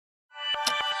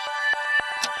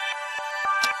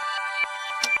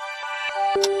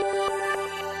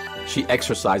She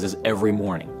exercises every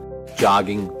morning.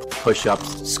 Jogging,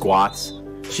 push-ups, squats.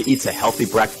 She eats a healthy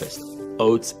breakfast.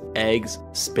 Oats, eggs,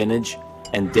 spinach,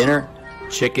 and dinner,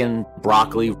 chicken,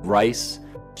 broccoli, rice.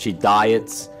 She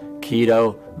diets,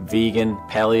 keto, vegan,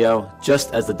 paleo,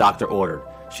 just as the doctor ordered.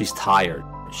 She's tired.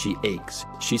 She aches.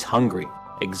 She's hungry,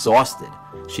 exhausted.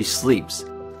 She sleeps.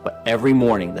 But every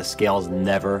morning, the scales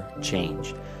never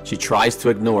change. She tries to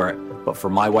ignore it, but for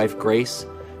my wife, Grace,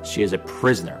 she is a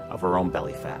prisoner of her own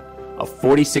belly fat. A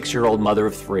 46-year-old mother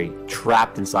of 3,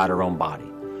 trapped inside her own body.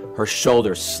 Her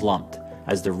shoulders slumped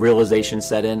as the realization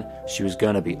set in she was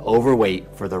going to be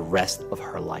overweight for the rest of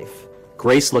her life.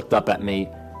 Grace looked up at me,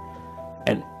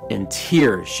 and in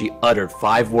tears, she uttered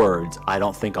 5 words I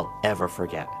don't think I'll ever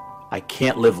forget. "I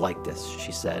can't live like this,"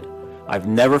 she said. "I've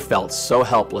never felt so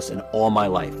helpless in all my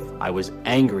life. I was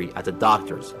angry at the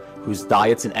doctors whose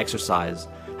diets and exercise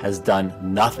has done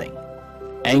nothing.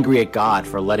 Angry at God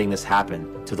for letting this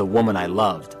happen to the woman I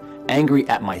loved. Angry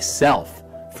at myself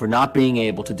for not being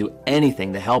able to do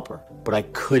anything to help her. But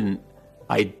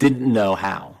I didn't know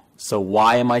how. So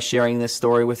why am I sharing this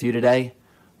story with you today?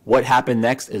 What happened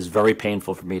next is very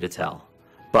painful for me to tell.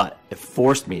 But it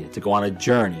forced me to go on a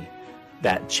journey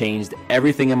that changed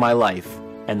everything in my life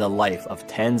and the life of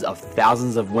tens of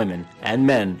thousands of women and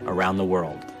men around the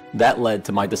world. That led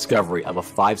to my discovery of a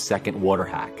 5-second water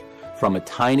hack from a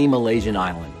tiny Malaysian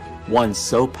island, one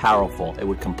so powerful it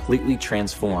would completely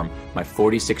transform my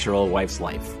 46-year-old wife's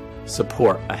life,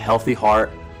 support a healthy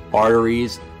heart,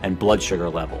 arteries, and blood sugar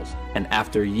levels, and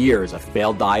after years of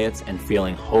failed diets and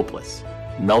feeling hopeless,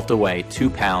 melt away 2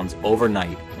 pounds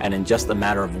overnight, and in just a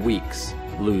matter of weeks,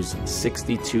 lose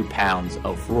 62 pounds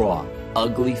of raw,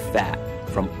 ugly fat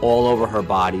from all over her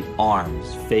body,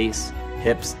 arms, face,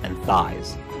 hips, and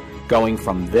thighs, going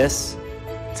from this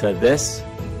to this,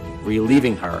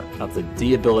 relieving her of the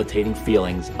debilitating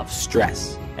feelings of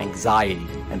stress, anxiety,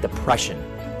 and depression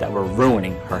that were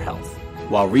ruining her health,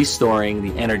 while restoring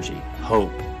the energy,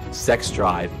 hope, sex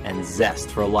drive, and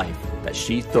zest for life that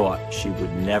she thought she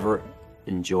would never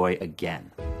enjoy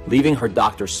again, leaving her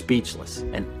doctor speechless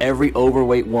and every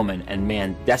overweight woman and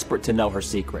man desperate to know her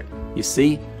secret. You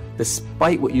see,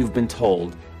 despite what you've been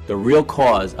told, the real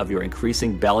cause of your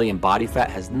increasing belly and body fat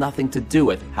has nothing to do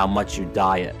with how much you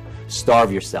diet,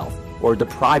 starve yourself, or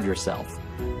deprive yourself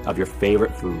of your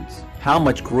favorite foods, how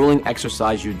much grueling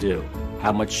exercise you do,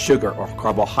 how much sugar or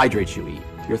carbohydrates you eat,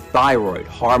 your thyroid,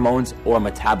 hormones, or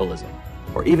metabolism,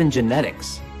 or even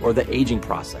genetics, or the aging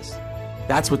process.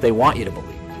 That's what they want you to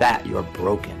believe, that you're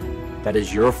broken, that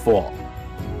is your fault.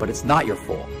 But it's not your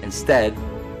fault. Instead,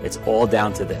 it's all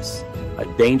down to this: a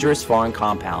dangerous foreign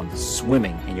compound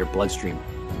swimming in your bloodstream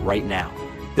right now.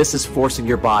 This is forcing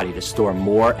your body to store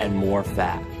more and more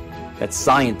fat that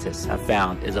scientists have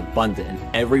found is abundant in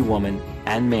every woman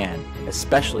and man,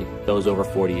 especially those over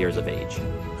 40 years of age,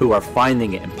 who are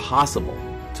finding it impossible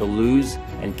to lose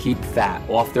and keep fat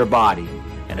off their body.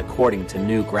 And according to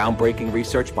new groundbreaking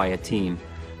research by a team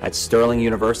at Stirling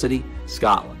University,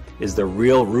 Scotland, is the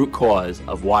real root cause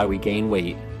of why we gain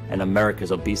weight and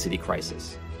America's obesity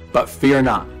crisis. But fear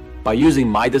not. By using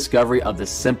my discovery of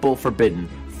this simple, forbidden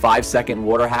 5-second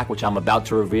water hack, which I'm about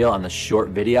to reveal on this short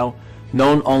video,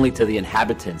 known only to the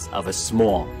inhabitants of a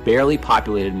small, barely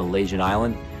populated Malaysian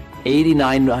island,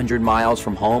 8,900 miles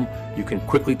from home, you can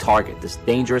quickly target this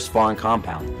dangerous foreign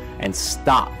compound and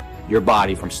stop your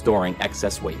body from storing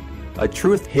excess weight. A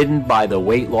truth hidden by the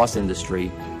weight loss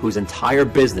industry, whose entire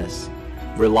business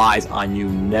relies on you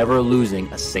never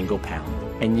losing a single pound.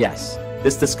 And yes,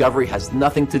 this discovery has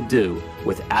nothing to do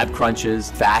with ab crunches,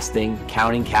 fasting,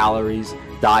 counting calories,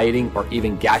 dieting, or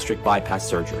even gastric bypass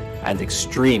surgery, and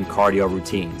extreme cardio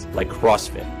routines like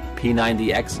CrossFit,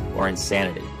 P90X, or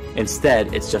insanity.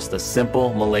 Instead, it's just a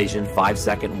simple Malaysian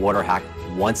 5-second water hack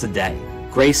once a day.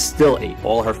 Grace still ate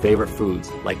all her favorite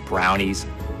foods like brownies,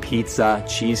 pizza,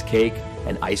 cheesecake,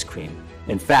 and ice cream.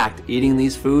 In fact, eating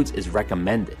these foods is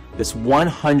recommended. This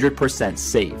 100%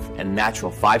 safe and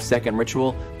natural 5-second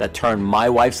ritual that turned my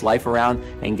wife's life around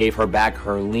and gave her back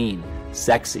her lean,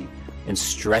 sexy, and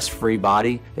stress-free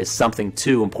body is something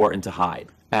too important to hide.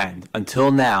 And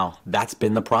until now, that's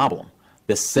been the problem.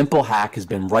 This simple hack has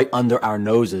been right under our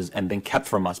noses and been kept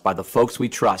from us by the folks we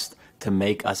trust to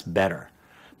make us better.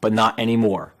 But not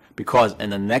anymore, because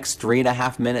in the next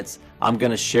 3.5 minutes, I'm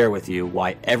going to share with you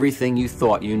why everything you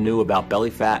thought you knew about belly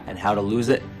fat and how to lose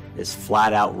it is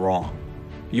flat out wrong.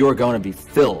 You are going to be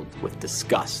filled with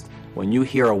disgust when you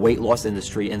hear a weight loss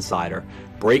industry insider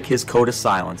break his code of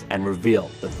silence and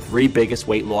reveal the 3 biggest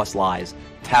weight loss lies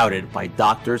touted by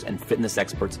doctors and fitness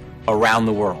experts around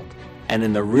the world. And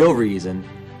in the real reason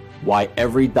why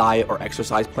every diet or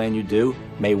exercise plan you do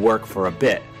may work for a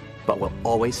bit, but will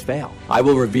always fail. I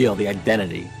will reveal the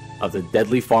identity of the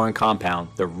deadly foreign compound,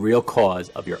 the real cause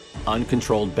of your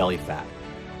uncontrolled belly fat,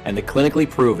 and the clinically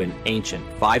proven ancient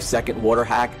 5-second water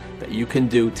hack that you can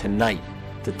do tonight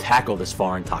to tackle this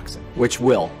foreign toxin, which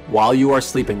will, while you are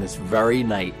sleeping this very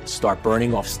night, start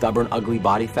burning off stubborn, ugly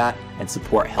body fat and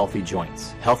support healthy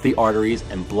joints, healthy arteries,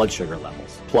 and blood sugar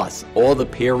levels. Plus, all the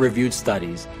peer-reviewed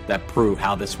studies that prove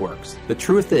how this works. The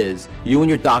truth is, you and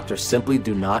your doctor simply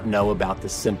do not know about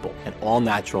this simple and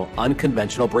all-natural,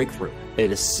 unconventional breakthrough.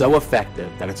 It is so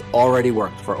effective that it's already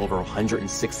worked for over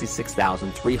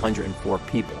 166,304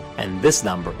 people, and this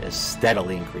number is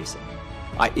steadily increasing.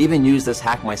 I even used this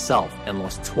hack myself and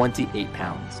lost 28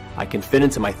 pounds. I can fit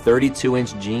into my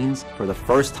 32-inch jeans for the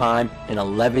first time in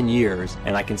 11 years,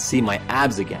 and I can see my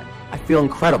abs again. I feel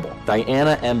incredible.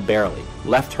 Diana M. Barely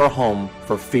left her home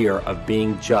for fear of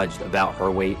being judged about her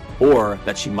weight or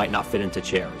that she might not fit into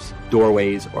chairs,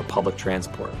 doorways, or public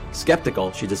transport.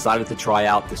 Skeptical, she decided to try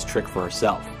out this trick for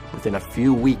herself. Within a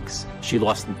few weeks, she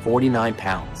lost 49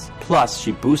 pounds. Plus,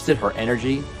 she boosted her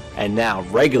energy and now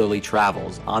regularly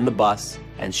travels on the bus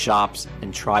and shops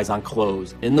and tries on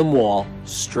clothes in the mall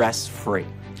stress-free.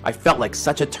 I felt like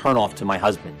such a turnoff to my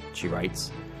husband, she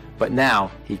writes, but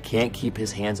now he can't keep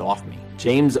his hands off me.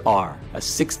 James R., a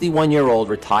 61-year-old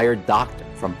retired doctor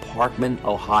from Parkman,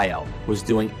 Ohio, was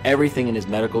doing everything in his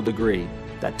medical degree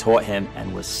that taught him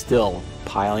and was still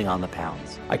piling on the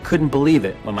pounds. I couldn't believe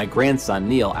it when my grandson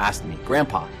Neil asked me,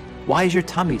 "Grandpa, why is your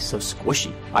tummy so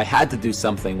squishy?" I had to do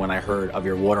something when I heard of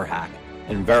your water hack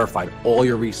and verified all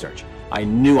your research. I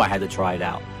knew I had to try it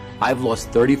out. I've lost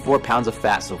 34 pounds of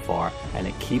fat so far, and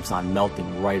it keeps on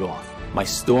melting right off. My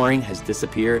storing has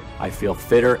disappeared. I feel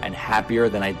fitter and happier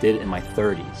than I did in my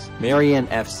 30s. Marianne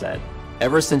F. said,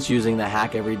 "Ever since using the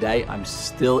hack every day, I'm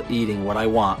still eating what I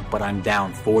want, but I'm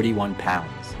down 41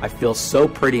 pounds. I feel so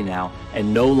pretty now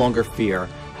and no longer fear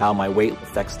how my weight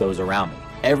affects those around me.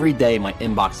 Every day my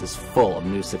inbox is full of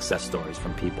new success stories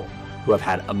from people who have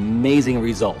had amazing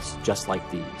results just like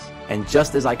these. And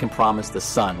just as I can promise the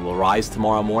sun will rise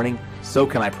tomorrow morning, so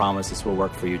can I promise this will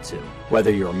work for you too.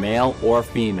 Whether you're male or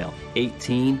female,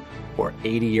 18 or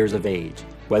 80 years of age,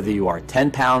 whether you are 10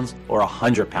 pounds or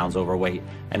 100 pounds overweight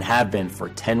and have been for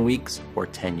 10 weeks or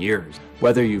 10 years,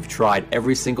 whether you've tried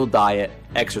every single diet,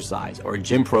 exercise, or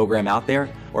gym program out there,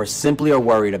 or simply are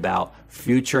worried about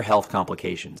future health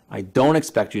complications. I don't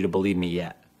expect you to believe me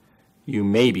yet. You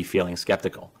may be feeling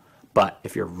skeptical, but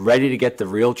if you're ready to get the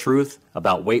real truth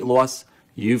about weight loss,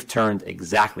 you've turned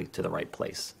exactly to the right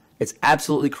place. It's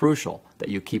absolutely crucial that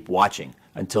you keep watching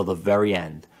until the very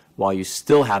end while you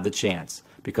still have the chance,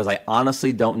 because I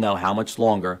honestly don't know how much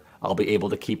longer I'll be able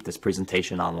to keep this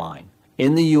presentation online.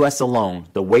 In the US alone,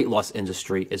 the weight loss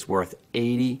industry is worth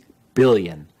 $80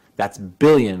 billion. That's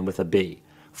billion with a B.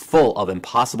 Full of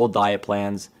impossible diet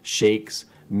plans, shakes,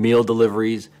 meal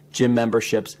deliveries, gym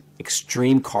memberships,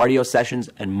 extreme cardio sessions,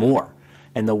 and more.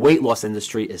 And the weight loss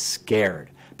industry is scared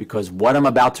because what I'm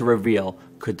about to reveal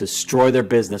could destroy their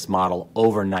business model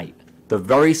overnight. The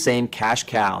very same cash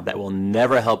cow that will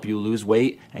never help you lose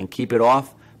weight and keep it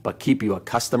off, but keep you a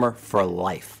customer for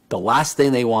life. The last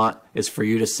thing they want is for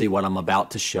you to see what I'm about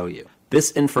to show you.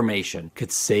 This information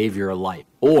could save your life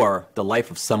or the life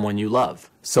of someone you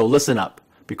love. So listen up,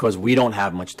 because we don't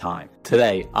have much time.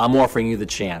 Today, I'm offering you the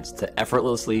chance to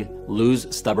effortlessly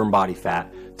lose stubborn body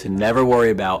fat, to never worry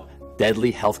about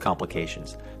deadly health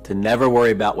complications, to never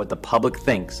worry about what the public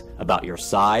thinks about your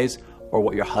size or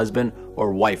what your husband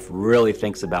or wife really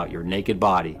thinks about your naked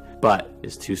body, but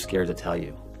is too scared to tell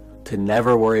you. To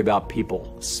never worry about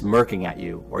people smirking at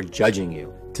you or judging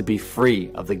you, to be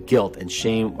free of the guilt and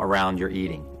shame around your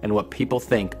eating and what people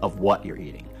think of what you're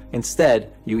eating.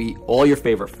 Instead, you eat all your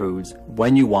favorite foods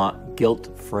when you want,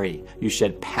 guilt-free. You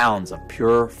shed pounds of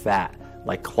pure fat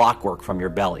like clockwork from your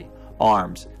belly,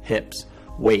 arms, hips,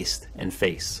 waist, and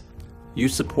face. You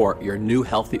support your new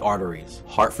healthy arteries,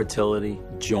 heart fertility,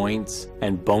 joints,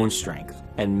 and bone strength,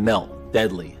 and melt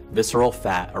deadly, visceral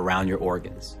fat around your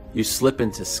organs. You slip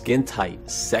into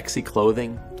skin-tight, sexy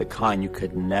clothing, the kind you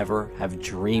could never have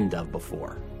dreamed of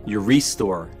before. You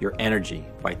restore your energy,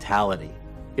 vitality,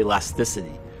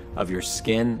 elasticity of your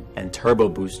skin, and turbo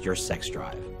boost your sex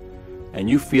drive. And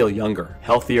you feel younger,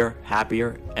 healthier,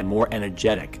 happier, and more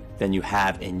energetic than you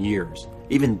have in years,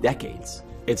 even decades.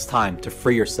 It's time to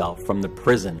free yourself from the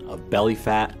prison of belly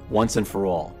fat once and for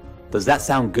all. Does that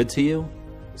sound good to you?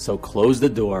 So close the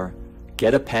door,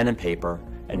 get a pen and paper,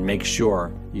 and make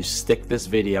sure you stick this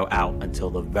video out until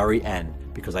the very end,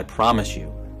 because I promise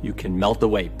you, you can melt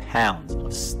away pounds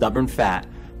of stubborn fat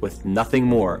with nothing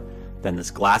more than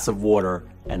this glass of water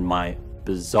and my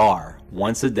bizarre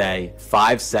once a day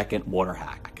 5-second water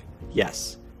hack.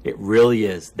 Yes, it really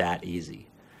is that easy.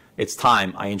 It's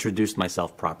time I introduced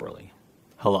myself properly.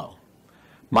 Hello,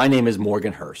 my name is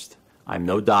Morgan Hurst. I'm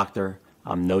no doctor,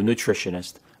 I'm no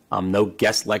nutritionist, I'm no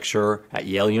guest lecturer at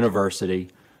Yale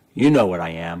University. You know what I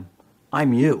am.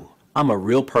 I'm you. I'm a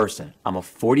real person. I'm a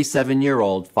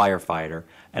 47-year-old firefighter,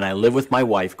 and I live with my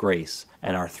wife, Grace,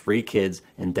 and our 3 kids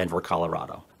in Denver,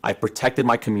 Colorado. I've protected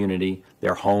my community,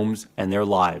 their homes, and their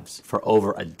lives for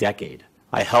over a decade.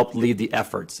 I helped lead the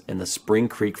efforts in the Spring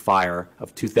Creek Fire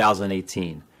of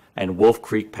 2018 and Wolf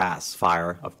Creek Pass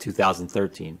Fire of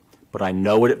 2013, but I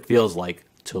know what it feels like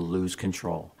to lose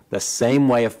control. The same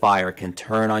way a fire can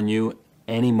turn on you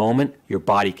any moment, your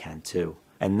body can too.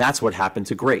 And that's what happened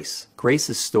to Grace.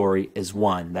 Grace's story is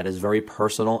one that is very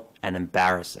personal and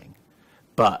embarrassing,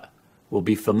 but will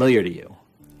be familiar to you.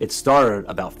 It started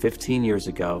about 15 years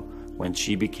ago when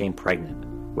she became pregnant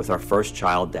with our first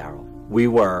child, Daryl. We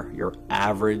were your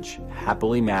average,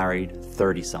 happily married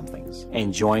 30-somethings,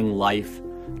 enjoying life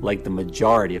like the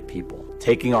majority of people,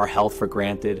 taking our health for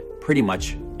granted pretty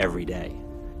much every day.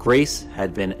 Grace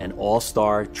had been an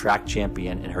all-star track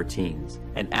champion in her teens,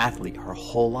 an athlete her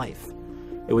whole life.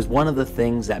 It was one of the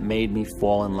things that made me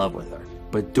fall in love with her.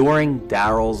 But during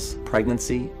Daryl's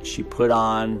pregnancy, she put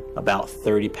on about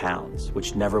 30 pounds,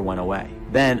 which never went away.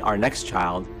 Then our next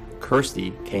child,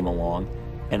 Kirsty, came along,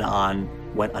 and on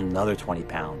went another 20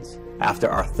 pounds. After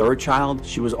our 3rd child,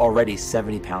 she was already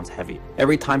 70 pounds heavy.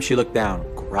 Every time she looked down,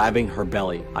 grabbing her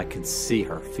belly, I could see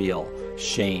her feel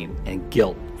shame and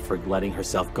guilt for letting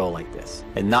herself go like this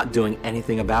and not doing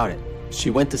anything about it. She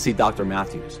went to see Dr.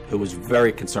 Matthews, who was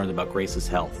very concerned about Grace's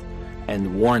health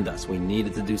and warned us we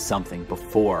needed to do something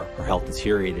before her health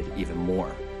deteriorated even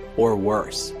more, or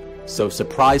worse. So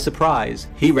surprise, surprise,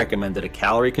 he recommended a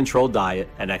calorie-controlled diet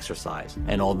and exercise.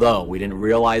 And although we didn't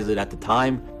realize it at the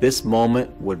time, this moment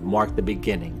would mark the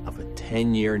beginning of a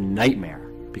 10-year nightmare.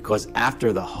 Because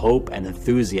after the hope and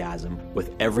enthusiasm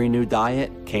with every new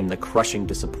diet came the crushing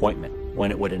disappointment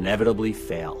when it would inevitably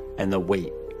fail and the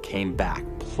weight came back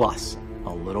plus a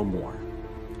little more.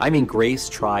 I mean, Grace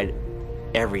tried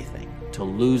everything to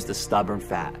lose the stubborn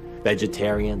fat.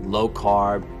 Vegetarian, low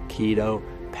carb, keto,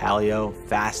 paleo,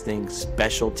 fasting,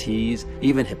 special teas,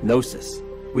 even hypnosis.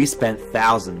 We spent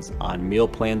thousands on meal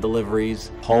plan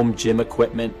deliveries, home gym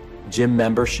equipment, gym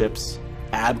memberships,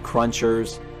 ab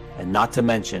crunchers, and not to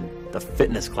mention the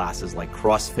fitness classes like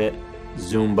CrossFit,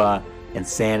 Zumba,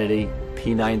 Insanity,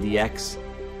 P90X,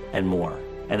 and more.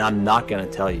 And I'm not going to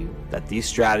tell you that these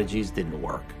strategies didn't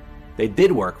work. They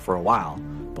did work for a while,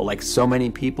 but like so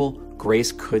many people,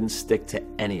 Grace couldn't stick to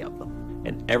any of them.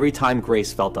 And every time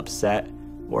Grace felt upset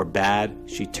or bad,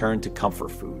 she turned to comfort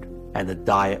food, and the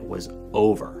diet was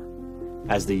over.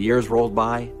 As the years rolled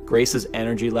by, Grace's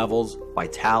energy levels,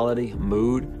 vitality,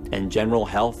 mood, and general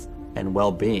health and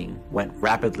well-being went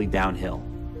rapidly downhill.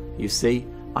 You see,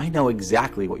 I know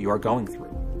exactly what you are going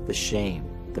through. The shame,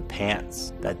 the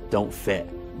pants that don't fit,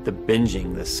 the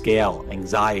binging, the scale,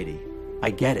 anxiety. I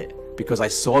get it, because I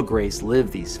saw Grace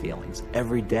live these feelings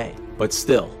every day. But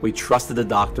still, we trusted the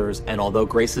doctors, and although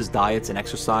Grace's diets and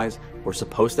exercise were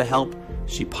supposed to help,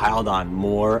 she piled on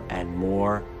more and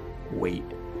more weight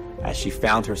as she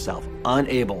found herself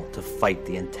unable to fight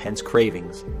the intense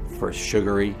cravings for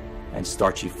sugary and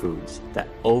starchy foods that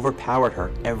overpowered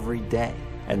her every day.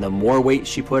 And the more weight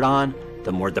she put on,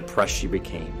 the more depressed she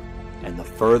became, and the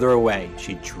further away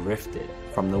she drifted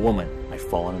from the woman I'd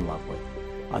fallen in love with.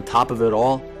 On top of it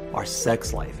all, our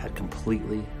sex life had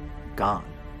completely gone.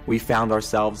 We found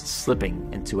ourselves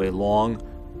slipping into a long,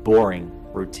 boring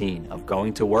routine of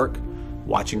going to work,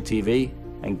 watching TV,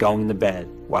 and going to bed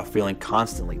while feeling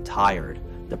constantly tired,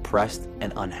 depressed,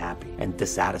 and unhappy, and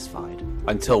dissatisfied.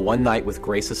 Until one night with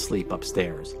Grace asleep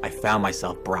upstairs, I found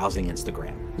myself browsing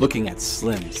Instagram, looking at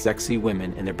slim, sexy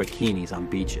women in their bikinis on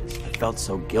beaches. I felt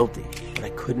so guilty, but I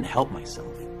couldn't help myself.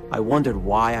 I wondered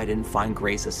why I didn't find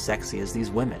Grace as sexy as these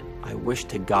women. I wished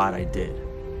to God I did,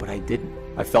 but I didn't.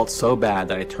 I felt so bad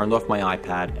that I turned off my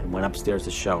iPad and went upstairs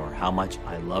to show her how much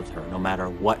I loved her, no matter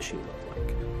what she looked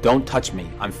like. Don't touch me,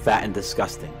 I'm fat and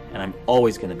disgusting, and I'm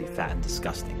always gonna be fat and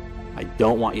disgusting. I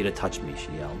don't want you to touch me,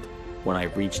 she yelled, when I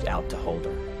reached out to hold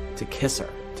her, to kiss her,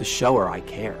 to show her I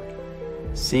cared.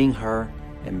 Seeing her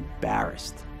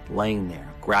embarrassed, laying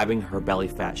there, grabbing her belly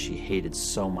fat she hated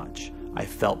so much, I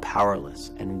felt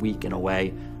powerless and weak in a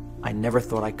way I never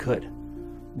thought I could.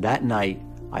 That night,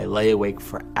 I lay awake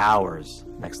for hours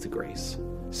next to Grace,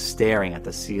 staring at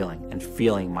the ceiling and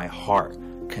feeling my heart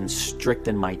constrict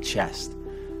in my chest,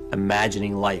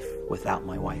 imagining life without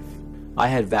my wife. I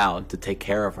had vowed to take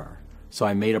care of her, so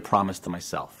I made a promise to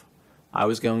myself. I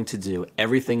was going to do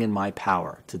everything in my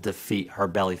power to defeat her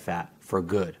belly fat for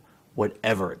good,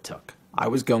 whatever it took. I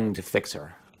was going to fix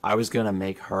her. I was going to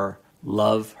make her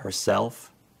love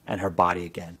herself and her body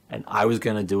again. And I was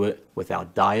going to do it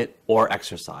without diet or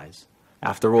exercise.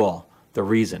 After all, the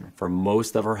reason for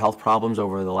most of her health problems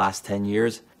over the last 10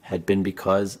 years had been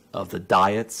because of the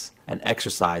diets and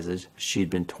exercises she'd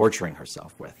been torturing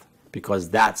herself with. Because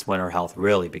that's when her health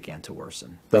really began to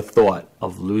worsen. The thought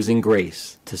of losing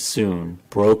Grace too soon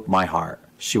broke my heart.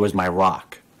 She was my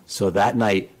rock. So that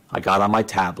night, I got on my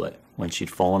tablet when she'd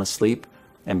fallen asleep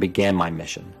and began my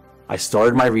mission. I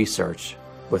started my research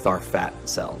with our fat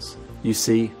cells. You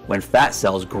see, when fat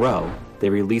cells grow, they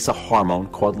release a hormone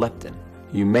called leptin.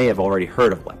 You may have already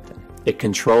heard of leptin. It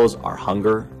controls our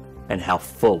hunger and how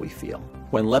full we feel.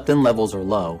 When leptin levels are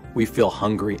low, we feel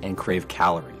hungry and crave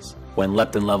calories. When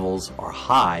leptin levels are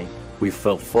high, we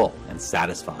feel full and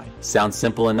satisfied. Sounds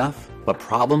simple enough, but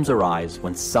problems arise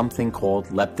when something called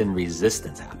leptin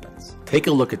resistance happens. Take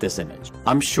a look at this image.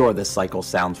 I'm sure this cycle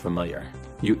sounds familiar.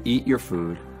 You eat your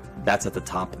food, that's at the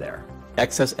top there.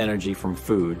 Excess energy from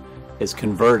food is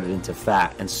converted into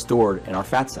fat and stored in our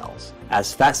fat cells.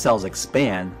 As fat cells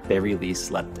expand, they release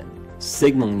leptin,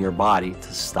 signaling your body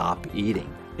to stop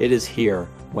eating. It is here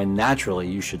when naturally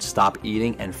you should stop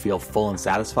eating and feel full and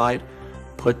satisfied,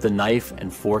 put the knife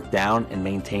and fork down and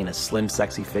maintain a slim,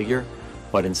 sexy figure,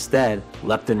 but instead,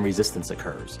 leptin resistance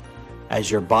occurs. As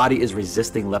your body is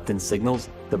resisting leptin signals,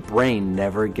 the brain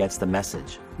never gets the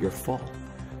message, you're full.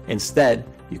 Instead,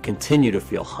 you continue to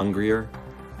feel hungrier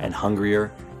and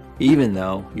hungrier, even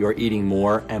though you're eating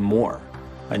more and more,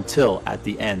 until at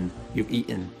the end, you've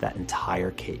eaten that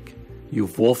entire cake.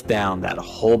 You've wolfed down that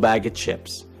whole bag of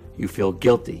chips. You feel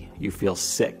guilty, you feel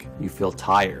sick, you feel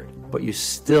tired, but you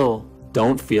still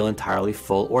don't feel entirely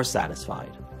full or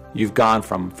satisfied. You've gone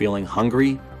from feeling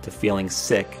hungry to feeling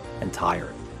sick and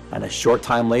tired. And a short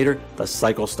time later, the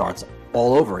cycle starts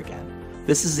all over again.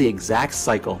 This is the exact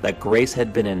cycle that Grace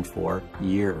had been in for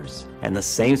years. And the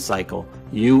same cycle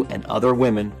you and other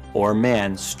women or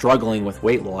men struggling with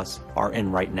weight loss are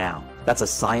in right now. That's a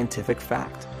scientific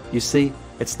fact. You see,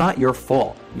 it's not your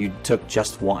fault you took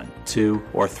just 1, 2,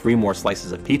 or 3 more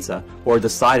slices of pizza or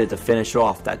decided to finish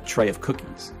off that tray of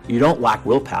cookies. You don't lack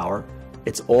willpower.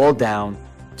 It's all down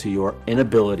to your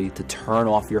inability to turn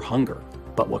off your hunger.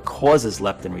 But what causes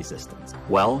leptin resistance?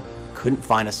 Well, couldn't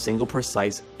find a single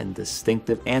precise and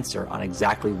distinctive answer on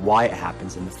exactly why it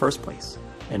happens in the first place,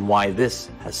 and why this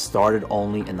has started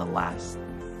only in the last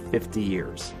 50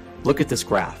 years. Look at this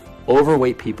graph.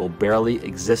 Overweight people barely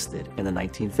existed in the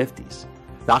 1950s.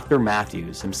 Dr.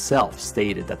 Matthews himself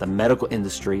stated that the medical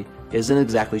industry isn't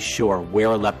exactly sure where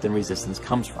leptin resistance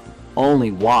comes from,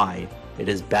 only why it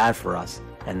is bad for us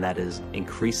and that is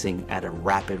increasing at a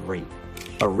rapid rate.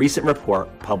 A recent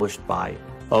report published by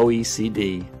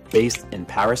OECD based in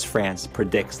Paris, France,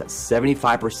 predicts that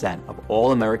 75% of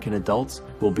all American adults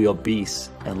will be obese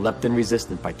and leptin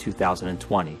resistant by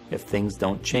 2020 if things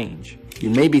don't change. You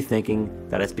may be thinking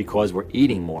that it's because we're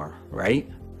eating more, right?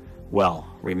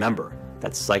 Well, remember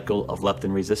that cycle of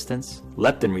leptin resistance?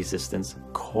 Leptin resistance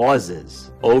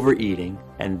causes overeating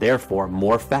and therefore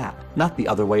more fat, not the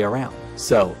other way around.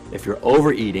 So if your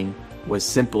overeating was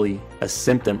simply a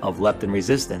symptom of leptin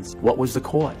resistance, what was the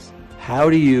cause?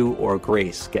 How do you or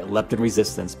Grace get leptin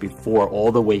resistance before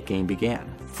all the weight gain began?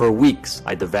 For weeks,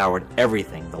 I devoured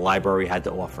everything the library had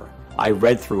to offer. I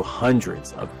read through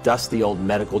hundreds of dusty old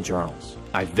medical journals.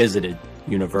 I visited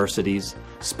universities,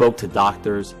 spoke to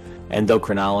doctors,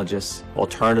 endocrinologists,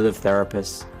 alternative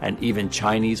therapists, and even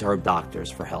Chinese herb doctors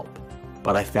for help.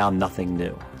 But I found nothing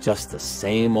new. Just the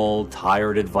same old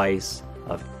tired advice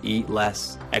of eat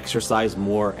less, exercise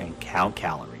more, and count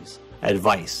calories.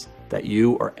 Advice that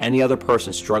you or any other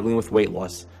person struggling with weight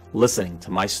loss listening to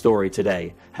my story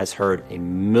today has heard a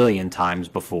million times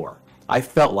before. I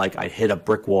felt like I'd hit a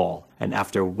brick wall, and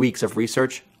after weeks of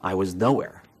research, I was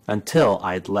nowhere. Until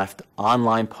I had left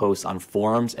online posts on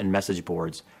forums and message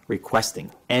boards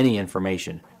requesting any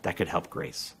information that could help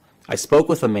Grace. I spoke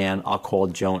with a man I'll call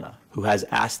Jonah, who has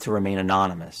asked to remain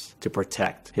anonymous to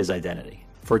protect his identity.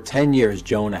 For 10 years,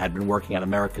 Jonah had been working at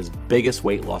America's biggest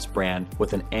weight loss brand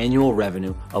with an annual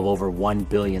revenue of over $1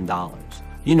 billion.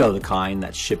 You know the kind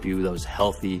that ship you those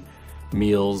healthy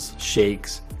meals,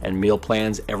 shakes, and meal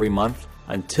plans every month,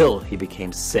 until he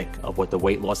became sick of what the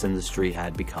weight loss industry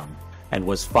had become and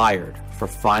was fired for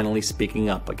finally speaking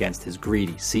up against his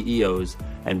greedy CEOs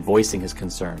and voicing his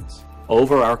concerns.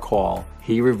 Over our call,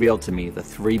 he revealed to me the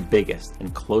 3 biggest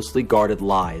and closely guarded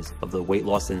lies of the weight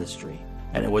loss industry.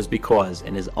 And it was because,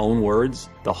 in his own words,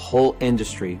 the whole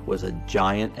industry was a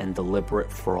giant and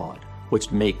deliberate fraud,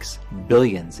 which makes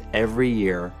billions every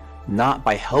year, not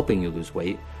by helping you lose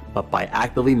weight, but by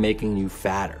actively making you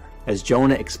fatter. As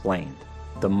Jonah explained,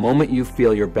 the moment you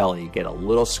feel your belly get a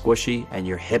little squishy and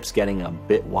your hips getting a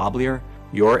bit wobblier,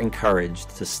 you're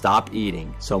encouraged to stop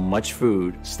eating so much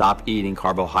food, stop eating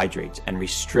carbohydrates, and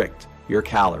restrict your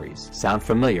calories. Sound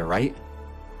familiar, right?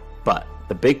 But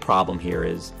the big problem here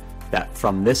is that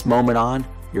from this moment on,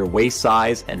 your waist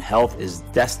size and health is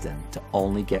destined to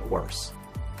only get worse,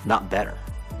 not better.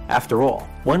 After all,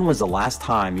 when was the last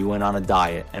time you went on a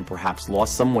diet and perhaps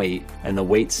lost some weight and the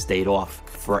weight stayed off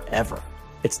forever?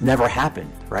 It's never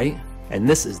happened, right? And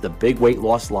this is the big weight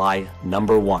loss lie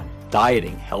number 1.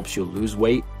 Dieting helps you lose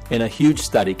weight. In a huge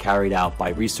study carried out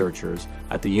by researchers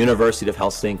at the University of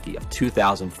Helsinki of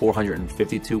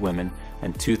 2,452 women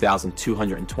and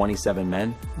 2,227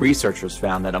 men, researchers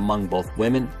found that among both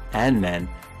women and men,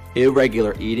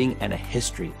 irregular eating and a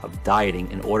history of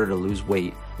dieting in order to lose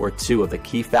weight were 2 of the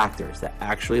key factors that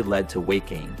actually led to weight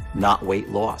gain, not weight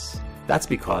loss. That's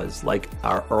because, like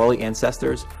our early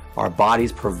ancestors, our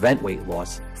bodies prevent weight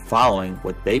loss following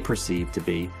what they perceive to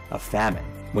be a famine.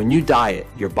 When you diet,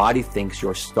 your body thinks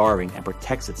you're starving and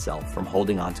protects itself from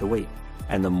holding on to weight.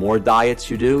 And the more diets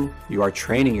you do, you are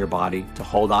training your body to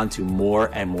hold on to more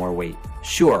and more weight.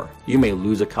 Sure, you may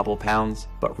lose a couple pounds,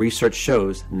 but research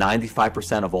shows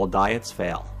 95% of all diets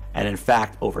fail. And in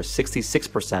fact, over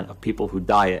 66% of people who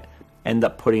diet end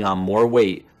up putting on more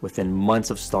weight within months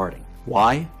of starting.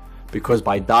 Why? Because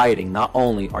by dieting, not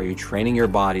only are you training your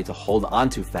body to hold on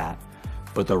to fat,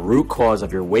 but the root cause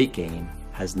of your weight gain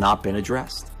has not been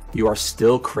addressed. You are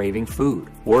still craving food.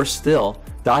 Worse still,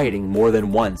 dieting more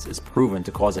than once is proven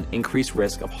to cause an increased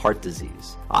risk of heart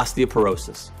disease,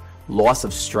 osteoporosis, loss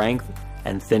of strength,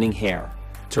 and thinning hair.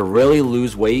 To really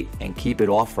lose weight and keep it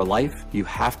off for life, you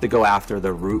have to go after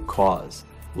the root cause,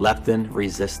 leptin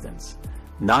resistance,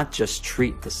 not just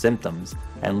treat the symptoms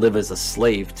and live as a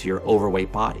slave to your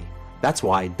overweight body. That's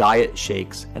why diet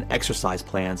shakes and exercise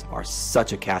plans are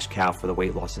such a cash cow for the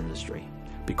weight loss industry,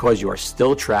 because you are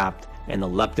still trapped in the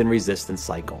leptin resistance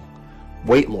cycle.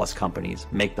 Weight loss companies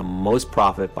make the most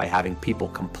profit by having people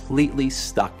completely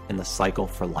stuck in the cycle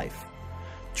for life.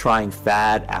 Trying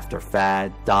fad after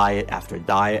fad, diet after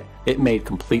diet, it made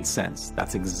complete sense.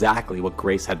 That's exactly what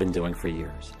Grace had been doing for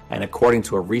years. And according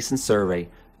to a recent survey,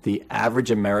 the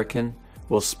average American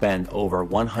will spend over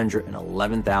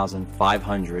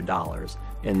 $111,500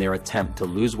 in their attempt to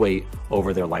lose weight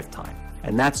over their lifetime.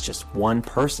 And that's just one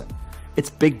person. It's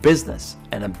big business,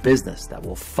 and a business that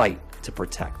will fight to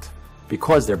protect.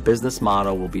 Because their business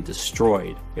model will be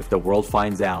destroyed if the world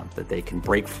finds out that they can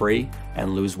break free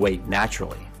and lose weight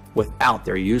naturally without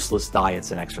their useless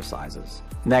diets and exercises.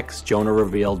 Next, Jonah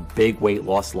revealed big weight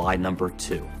loss lie number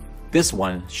 2. This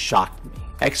one shocked me.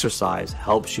 Exercise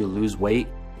helps you lose weight.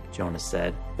 Jonah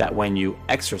said that when you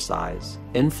exercise,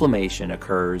 inflammation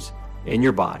occurs in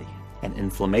your body, and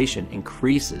inflammation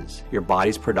increases your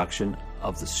body's production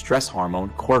of the stress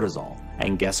hormone cortisol.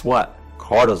 And guess what?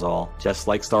 Cortisol, just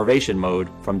like starvation mode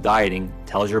from dieting,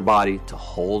 tells your body to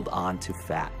hold on to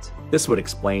fat. This would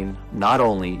explain not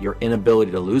only your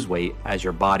inability to lose weight as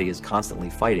your body is constantly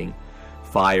fighting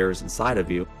fires inside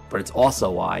of you, but it's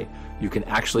also why you can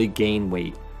actually gain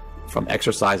weight from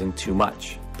exercising too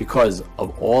much because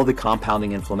of all the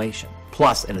compounding inflammation.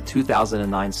 Plus, in a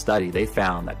 2009 study, they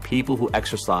found that people who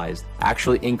exercised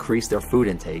actually increased their food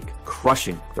intake,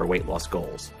 crushing their weight loss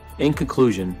goals. In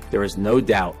conclusion, there is no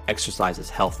doubt exercise is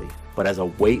healthy, but as a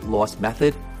weight loss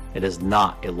method, it is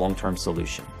not a long-term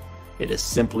solution. It is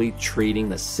simply treating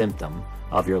the symptom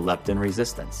of your leptin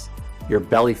resistance, your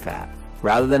belly fat,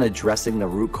 rather than addressing the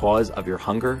root cause of your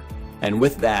hunger. And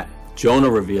with that, Jonah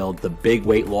revealed the big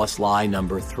weight loss lie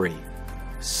number 3.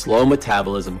 Slow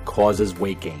metabolism causes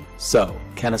weight gain. So,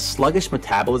 can a sluggish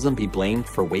metabolism be blamed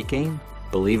for weight gain?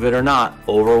 Believe it or not,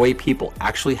 overweight people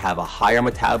actually have a higher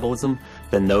metabolism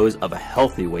than those of a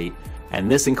healthy weight,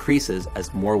 and this increases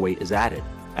as more weight is added.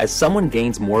 As someone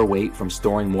gains more weight from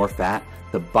storing more fat,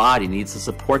 the body needs to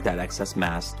support that excess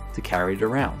mass to carry it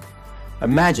around.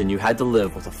 Imagine you had to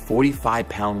live with a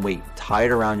 45-pound weight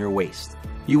tied around your waist.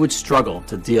 You would struggle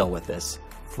to deal with this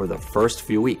for the first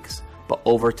few weeks, but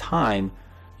over time,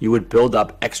 you would build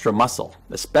up extra muscle,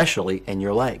 especially in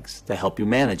your legs, to help you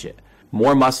manage it.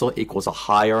 More muscle equals a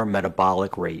higher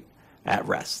metabolic rate at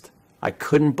rest. I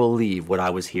couldn't believe what I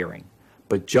was hearing,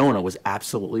 but Jonah was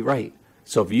absolutely right.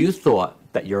 So if you thought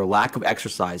that your lack of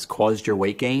exercise caused your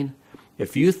weight gain,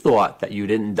 if you thought that you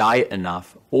didn't diet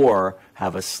enough or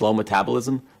have a slow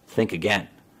metabolism, think again.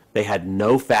 They had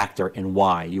no factor in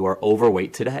why you are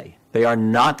overweight today. They are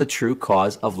not the true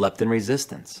cause of leptin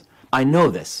resistance. I know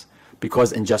this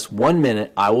because in just 1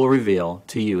 minute, I will reveal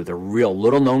to you the real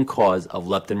little-known cause of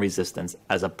leptin resistance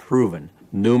as a proven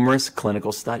numerous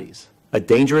clinical studies. A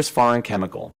dangerous foreign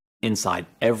chemical inside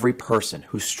every person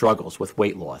who struggles with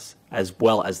weight loss, as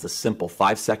well as the simple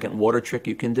 5-second water trick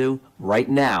you can do right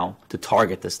now to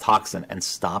target this toxin and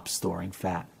stop storing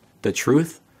fat. The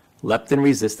truth? Leptin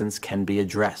resistance can be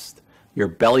addressed. Your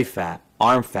belly fat,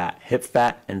 arm fat, hip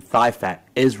fat, and thigh fat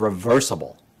is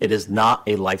reversible. It is not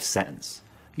a life sentence.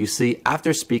 You see,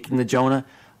 after speaking to Jonah,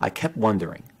 I kept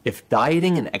wondering, if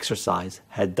dieting and exercise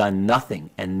had done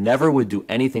nothing and never would do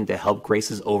anything to help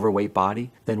Grace's overweight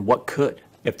body, then what could?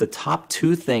 If the top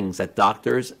 2 things that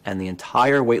doctors and the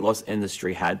entire weight loss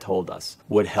industry had told us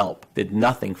would help did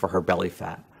nothing for her belly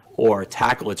fat, or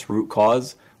tackle its root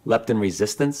cause, leptin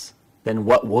resistance, then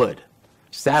what would?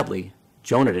 Sadly,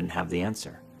 Jonah didn't have the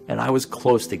answer, and I was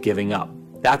close to giving up.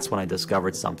 That's when I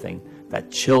discovered something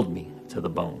that chilled me to the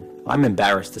bone. I'm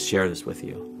embarrassed to share this with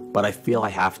you, but I feel I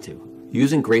have to.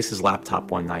 Using Grace's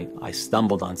laptop one night, I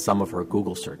stumbled on some of her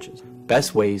Google searches.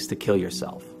 Best ways to kill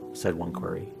yourself, said one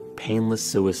query. Painless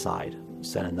suicide,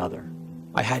 said another.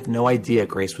 I had no idea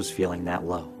Grace was feeling that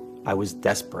low. I was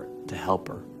desperate to help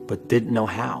her, but didn't know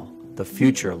how. The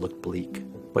future looked bleak.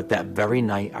 But that very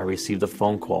night, I received a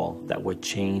phone call that would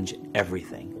change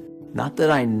everything. Not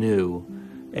that I knew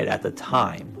it at the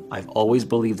time. I've always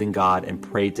believed in God and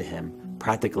prayed to Him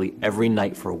practically every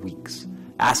night for weeks,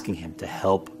 asking Him to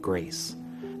help Grace.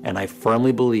 And I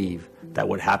firmly believe that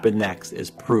what happened next is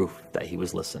proof that He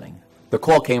was listening. The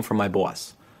call came from my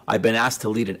boss. I've been asked to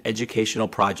lead an educational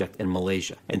project in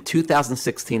Malaysia. In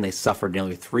 2016, they suffered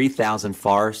nearly 3,000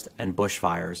 forest and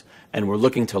bushfires and were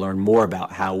looking to learn more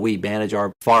about how we manage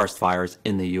our forest fires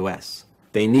in the U.S.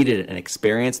 They needed an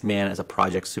experienced man as a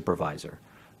project supervisor,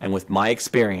 and with my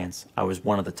experience, I was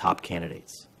one of the top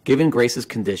candidates. Given Grace's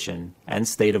condition and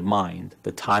state of mind,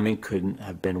 the timing couldn't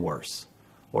have been worse,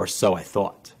 or so I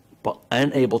thought. But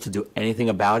unable to do anything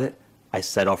about it, I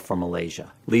set off for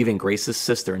Malaysia, leaving Grace's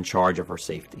sister in charge of her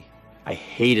safety. I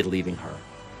hated leaving her,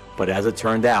 but as it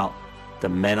turned out, the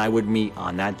men I would meet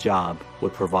on that job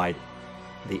would provide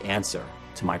the answer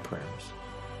to my prayers.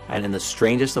 And in the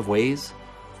strangest of ways,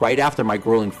 right after my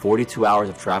grueling 42 hours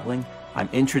of traveling, I'm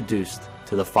introduced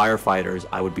to the firefighters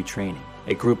I would be training,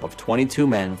 a group of 22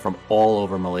 men from all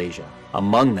over Malaysia.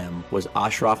 Among them was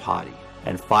Ashraf Hadi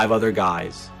and 5 other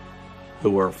guys who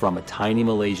were from a tiny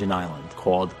Malaysian island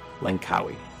called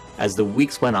Langkawi. As the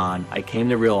weeks went on, I came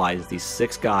to realize these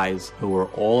 6 guys, who were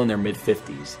all in their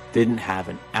mid-50s, didn't have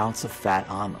an ounce of fat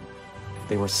on them.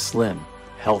 They were slim,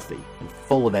 healthy, and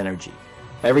full of energy.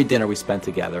 Every dinner we spent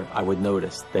together, I would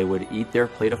notice they would eat their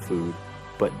plate of food,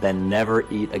 but then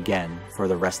never eat again for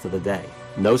the rest of the day.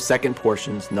 No second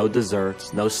portions, no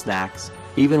desserts, no snacks,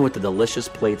 even with the delicious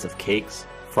plates of cakes,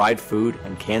 fried food,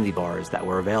 and candy bars that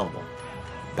were available.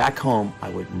 Back home, I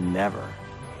would never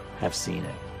have seen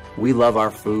it. We love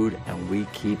our food and we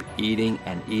keep eating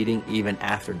and eating even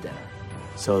after dinner.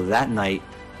 So that night,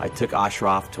 I took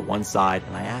Ashraf to one side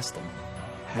and I asked him,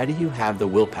 how do you have the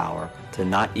willpower to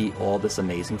not eat all this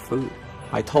amazing food?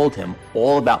 I told him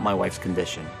all about my wife's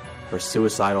condition, her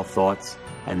suicidal thoughts,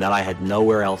 and that I had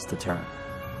nowhere else to turn.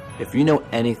 If you know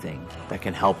anything that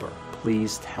can help her,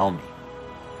 please tell me.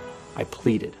 I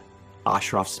pleaded.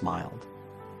 Ashraf smiled,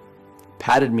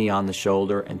 patted me on the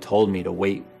shoulder, and told me to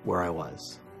wait where I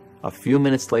was. A few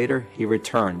minutes later, he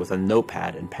returned with a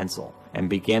notepad and pencil and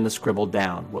began to scribble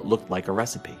down what looked like a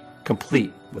recipe,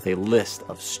 complete with a list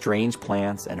of strange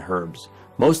plants and herbs,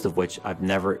 most of which I've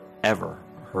never ever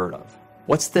heard of.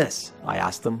 What's this? I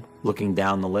asked him, looking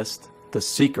down the list. The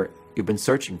secret you've been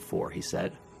searching for, he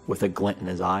said, with a glint in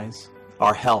his eyes.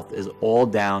 Our health is all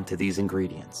down to these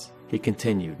ingredients, he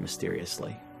continued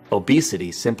mysteriously.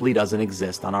 Obesity simply doesn't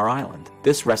exist on our island.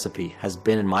 This recipe has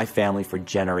been in my family for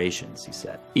generations, he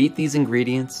said. Eat these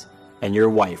ingredients and your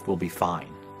wife will be fine.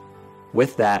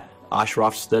 With that,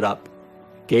 Ashraf stood up,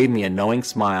 gave me a knowing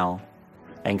smile,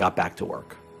 and got back to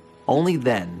work. Only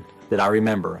then did I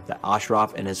remember that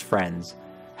Ashraf and his friends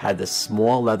had this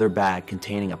small leather bag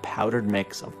containing a powdered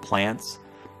mix of plants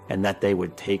and that they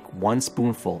would take 1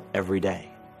 spoonful every day.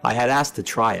 I had asked to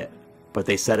try it, but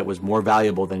they said it was more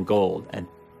valuable than gold and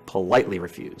politely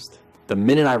refused. The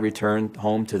minute I returned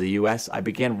home to the US, I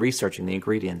began researching the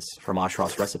ingredients from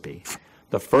Ashraf's recipe.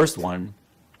 The first one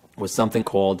was something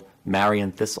called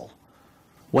Marian thistle.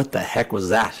 What the heck was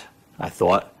that? I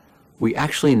thought. We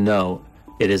actually know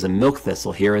it is a milk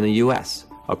thistle here in the US.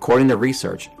 According to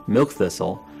research, milk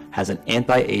thistle has an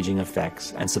anti-aging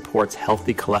effects and supports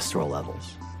healthy cholesterol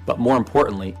levels. But more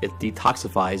importantly, it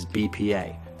detoxifies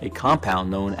BPA, a compound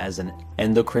known as an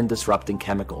endocrine disrupting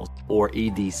chemical, or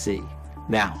EDC.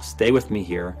 Now, stay with me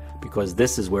here because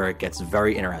this is where it gets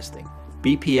very interesting.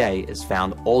 BPA is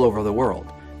found all over the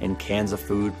world. in cans of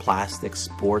food, plastics,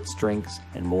 sports drinks,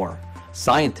 and more.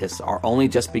 Scientists are only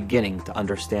just beginning to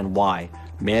understand why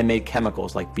man-made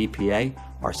chemicals like BPA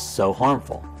are so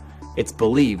harmful. It's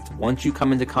believed once you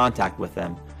come into contact with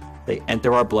them, they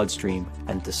enter our bloodstream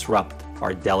and disrupt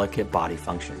our delicate body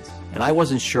functions. And I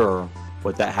wasn't sure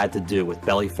what that had to do with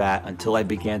belly fat until I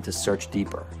began to search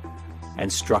deeper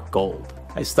and struck gold.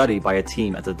 I studied by a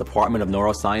team at the Department of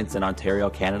Neuroscience in Ontario,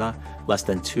 Canada, less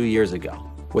than 2 years ago.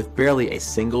 With barely a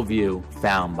single view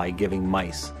found by giving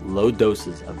mice low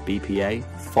doses of BPA,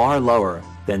 far lower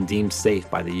than deemed safe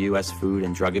by the US Food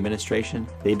and Drug Administration,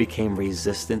 they became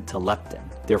resistant to leptin.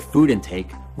 Their food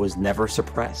intake was never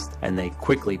suppressed, and they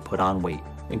quickly put on weight.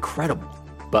 Incredible.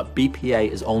 But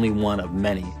BPA is only one of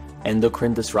many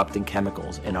endocrine disrupting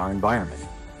chemicals in our environment.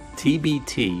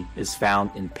 TBT is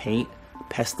found in paint,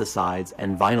 pesticides,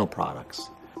 and vinyl products.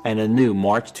 And a new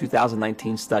March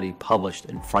 2019 study published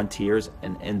in Frontiers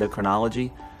in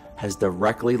Endocrinology has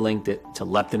directly linked it to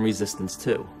leptin resistance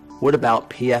too. What about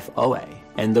PFOA,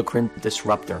 endocrine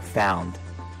disruptor found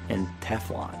in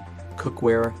Teflon,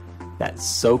 cookware that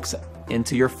soaks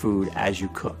into your food as you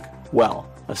cook? Well,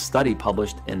 a study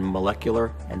published in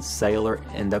Molecular and Cellular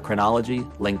Endocrinology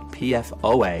linked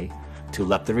PFOA to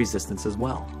leptin resistance as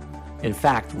well. In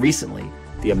fact, recently,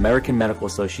 the American Medical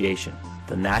Association,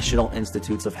 the National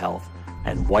Institutes of Health,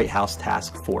 and White House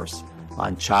Task Force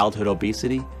on Childhood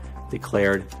Obesity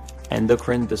declared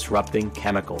endocrine disrupting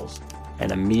chemicals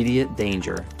an immediate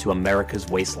danger to America's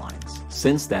waistlines.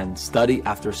 Since then, study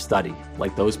after study,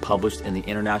 like those published in the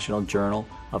International Journal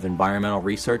of Environmental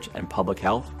Research and Public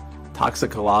Health,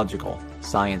 Toxicological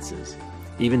Sciences,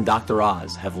 even Dr.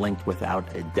 Oz have linked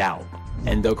without a doubt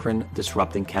endocrine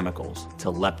disrupting chemicals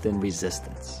to leptin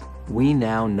resistance. We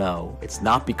now know it's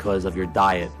not because of your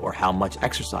diet or how much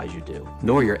exercise you do,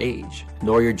 nor your age,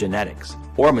 nor your genetics,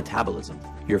 or metabolism.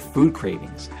 Your food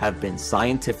cravings have been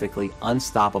scientifically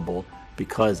unstoppable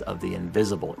because of the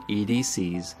invisible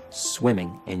EDCs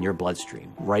swimming in your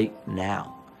bloodstream right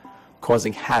now,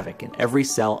 causing havoc in every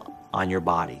cell on your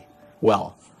body.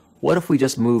 Well, what if we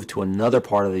just moved to another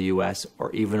part of the US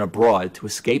or even abroad to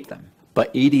escape them?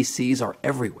 But EDCs are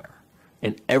everywhere,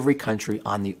 in every country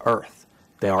on the earth.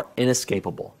 They are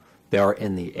inescapable. They are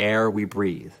in the air we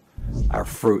breathe, our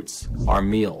fruits, our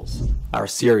meals, our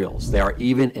cereals. They are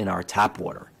even in our tap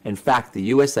water. In fact, the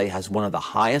USA has one of the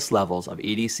highest levels of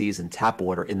EDCs in tap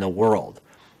water in the world,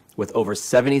 with over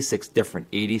 76 different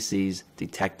EDCs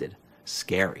detected.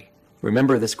 Scary.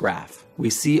 Remember this graph. We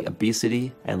see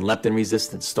obesity and leptin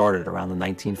resistance started around the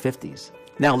 1950s.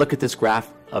 Now look at this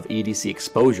graph of EDC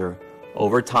exposure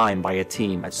over time by a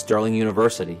team at Stirling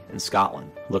University in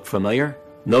Scotland. Look familiar?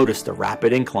 Notice the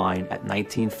rapid incline at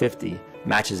 1950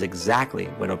 matches exactly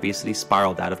when obesity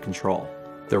spiraled out of control.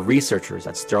 The researchers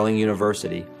at Stirling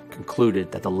University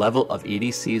concluded that the level of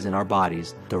EDCs in our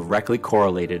bodies directly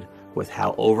correlated with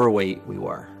how overweight we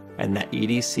were, and that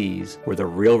EDCs were the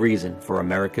real reason for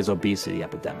America's obesity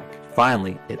epidemic.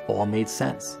 Finally, it all made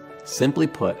sense. Simply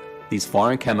put, these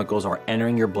foreign chemicals are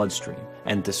entering your bloodstream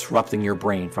and disrupting your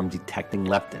brain from detecting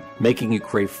leptin, making you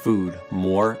crave food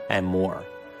more and more.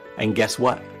 And guess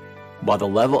what? While the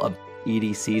level of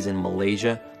EDCs in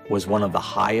Malaysia was one of the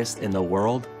highest in the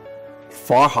world,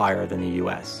 far higher than the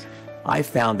US, I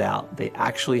found out they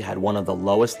actually had one of the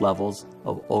lowest levels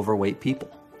of overweight people.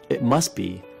 It must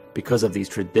be because of these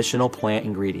traditional plant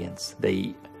ingredients they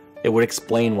eat. It would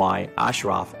explain why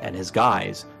Ashraf and his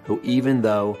guys, who even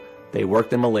though they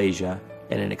worked in Malaysia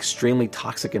in an extremely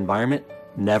toxic environment,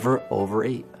 never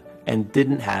overate and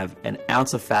didn't have an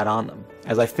ounce of fat on them.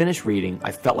 As I finished reading,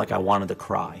 I felt like I wanted to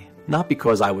cry. Not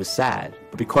because I was sad,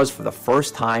 but because for the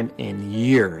first time in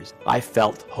years, I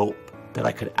felt hope that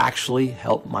I could actually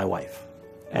help my wife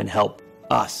and help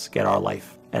us get our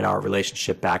life and our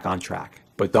relationship back on track.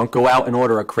 But don't go out and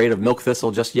order a crate of milk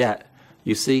thistle just yet.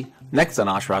 You see, next on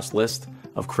Ashraf's list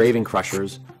of craving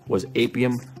crushers was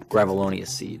Apium graveolonius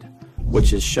seed,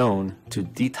 which is shown to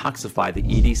detoxify the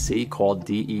EDC called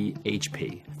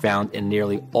DEHP, found in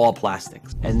nearly all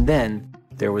plastics. And then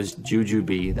there was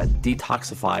jujube that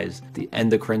detoxifies the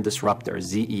endocrine disruptor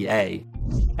ZEA,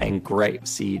 and grape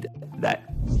seed that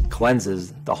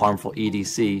cleanses the harmful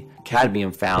EDC,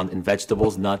 cadmium found in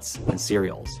vegetables, nuts, and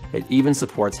cereals. It even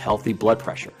supports healthy blood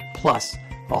pressure, plus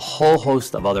a whole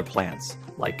host of other plants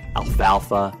like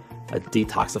alfalfa, a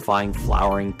detoxifying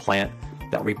flowering plant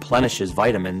that replenishes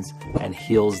vitamins and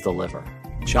heals the liver.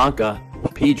 Chanca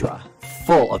pedra,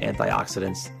 full of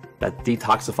antioxidants that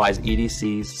detoxifies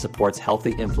EDCs, supports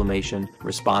healthy inflammation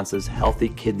responses, healthy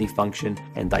kidney function,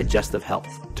 and digestive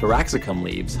health. Taraxacum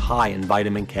leaves, high in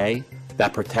vitamin K,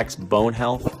 that protects bone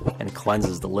health and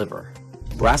cleanses the liver.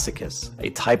 brassicas, a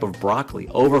type of broccoli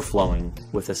overflowing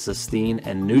with a cysteine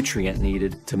and nutrient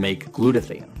needed to make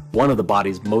glutathione, one of the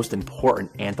body's most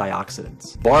important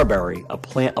antioxidants. Barberry, a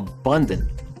plant abundant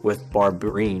with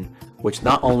berberine, which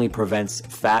not only prevents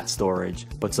fat storage,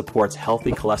 but supports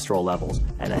healthy cholesterol levels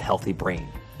and a healthy brain.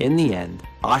 In the end,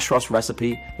 Ashraf's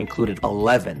recipe included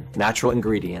 11 natural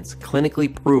ingredients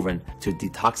clinically proven to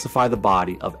detoxify the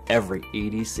body of every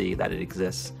EDC that it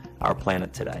exists on our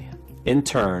planet today. In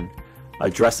turn,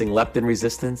 addressing leptin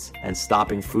resistance and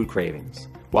stopping food cravings,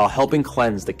 while helping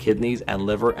cleanse the kidneys and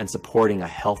liver and supporting a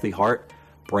healthy heart,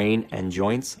 brain, and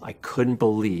joints. I couldn't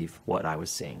believe what I was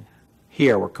seeing.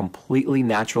 Here were completely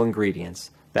natural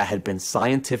ingredients that had been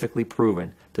scientifically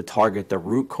proven to target the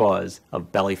root cause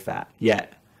of belly fat.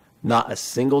 Yet, not a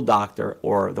single doctor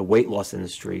or the weight loss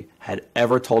industry had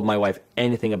ever told my wife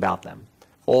anything about them.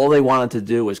 All they wanted to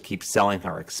do was keep selling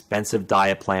her expensive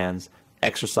diet plans,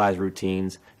 exercise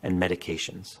routines, and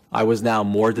medications. I was now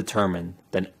more determined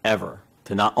than ever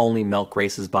to not only melt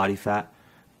Grace's body fat,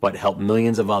 but help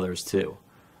millions of others too.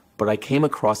 But I came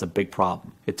across a big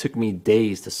problem. It took me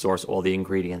days to source all the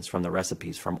ingredients from the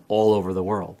recipes from all over the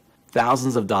world.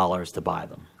 Thousands of dollars to buy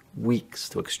them. Weeks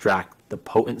to extract the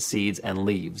potent seeds and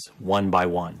leaves one by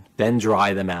one. Then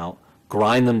dry them out,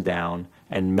 grind them down,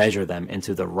 and measure them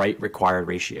into the right required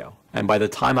ratio. And by the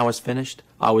time I was finished,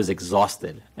 I was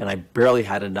exhausted, and I barely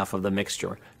had enough of the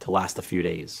mixture to last a few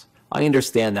days. I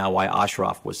understand now why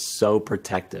Ashraf was so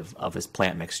protective of his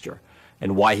plant mixture,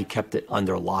 and why he kept it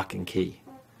under lock and key.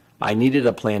 I needed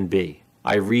a plan B.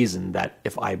 I reasoned that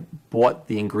if I bought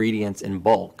the ingredients in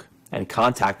bulk and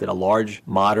contacted a large,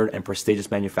 modern, and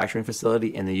prestigious manufacturing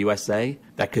facility in the USA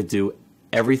that could do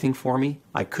everything for me,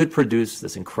 I could produce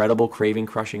this incredible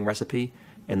craving-crushing recipe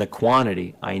in the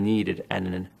quantity I needed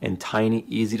and in tiny,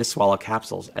 easy-to-swallow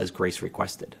capsules as Grace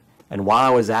requested. And while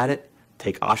I was at it,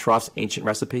 take Ashraf's ancient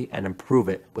recipe and improve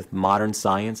it with modern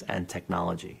science and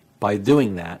technology. By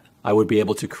doing that, I would be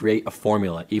able to create a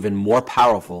formula even more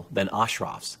powerful than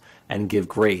Ashraf's and give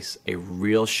Grace a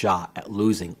real shot at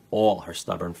losing all her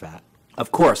stubborn fat.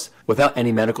 Of course, without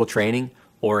any medical training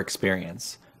or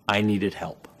experience, I needed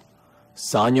help.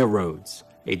 Sonia Rhodes,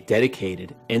 a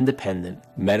dedicated, independent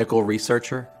medical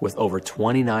researcher with over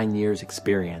 29 years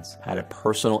experience, had a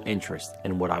personal interest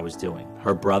in what I was doing.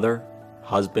 Her brother,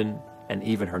 husband, and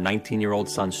even her 19-year-old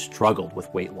son struggled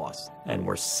with weight loss and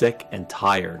were sick and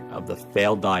tired of the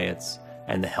failed diets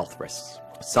and the health risks.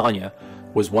 Sonia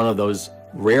was one of those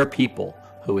rare people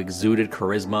who exuded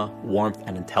charisma, warmth,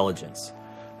 and intelligence.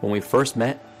 When we first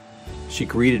met, she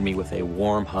greeted me with a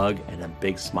warm hug and a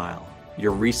big smile.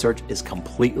 "Your research is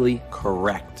completely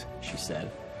correct," she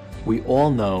said. "We all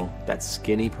know that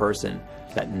skinny person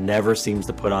that never seems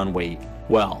to put on weight.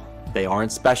 Well, they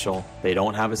aren't special, they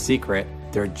don't have a secret,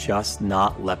 they're just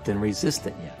not leptin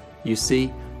resistant yet. You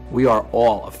see, we are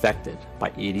all affected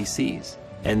by EDCs,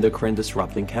 endocrine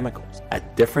disrupting chemicals,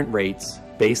 at different rates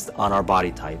based on our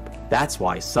body type. That's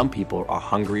why some people are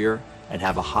hungrier and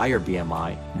have a higher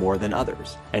BMI more than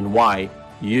others, and why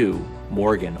you,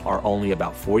 Morgan, are only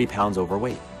about 40 pounds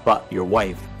overweight, but your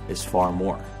wife is far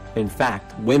more. In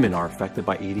fact, women are affected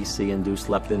by EDC-induced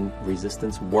leptin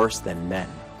resistance worse than men.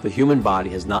 The human body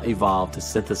has not evolved to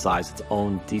synthesize its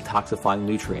own detoxifying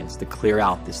nutrients to clear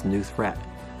out this new threat.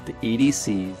 The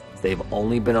EDCs, they've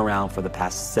only been around for the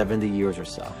past 70 years or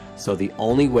so. So the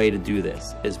only way to do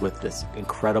this is with this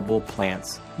incredible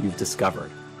plants you've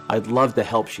discovered. I'd love to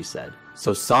help," she said.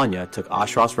 So Sonia took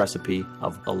Ashraf's recipe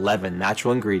of 11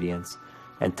 natural ingredients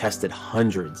and tested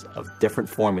hundreds of different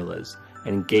formulas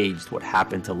and gauged what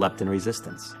happened to leptin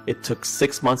resistance. It took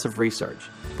 6 months of research,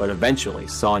 but eventually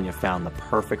Sonia found the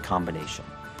perfect combination.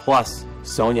 Plus,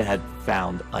 Sonia had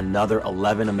found another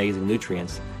 11 amazing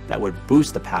nutrients that would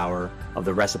boost the power of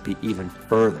the recipe even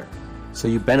further. So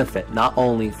you benefit not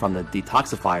only from the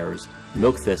detoxifiers,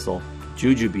 milk thistle,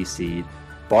 jujube seed,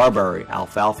 barberry,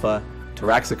 alfalfa,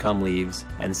 taraxacum leaves,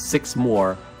 and 6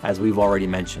 more as we've already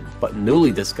mentioned, but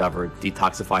newly discovered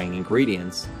detoxifying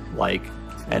ingredients like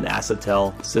an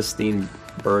acetyl cysteine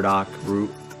burdock root,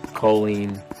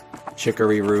 choline,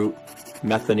 chicory root,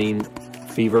 methionine,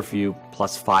 feverfew,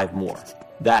 plus 5 more.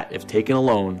 That, if taken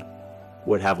alone,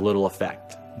 would have little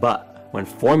effect, but when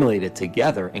formulated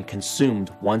together and consumed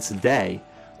once a day,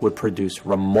 would produce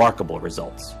remarkable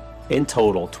results. In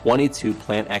total, 22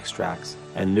 plant extracts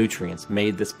and nutrients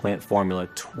made this plant formula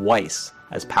twice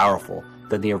as powerful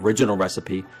than the original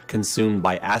recipe consumed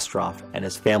by Ashraf and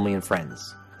his family and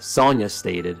friends. Sonia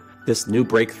stated, "This new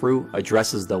breakthrough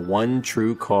addresses the one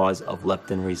true cause of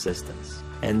leptin resistance,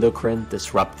 endocrine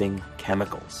disrupting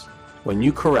chemicals. When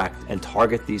you correct and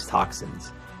target these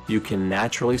toxins, you can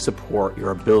naturally support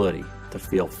your ability to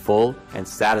feel full and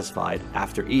satisfied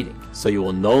after eating, so you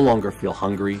will no longer feel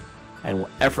hungry and will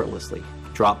effortlessly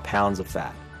drop pounds of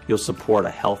fat. You'll support a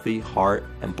healthy heart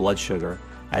and blood sugar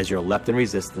as your leptin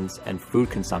resistance and food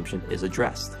consumption is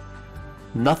addressed.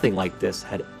 Nothing like this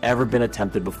had ever been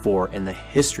attempted before in the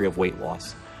history of weight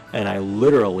loss, and I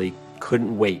literally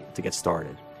couldn't wait to get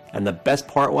started. And the best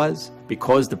part was,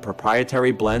 because the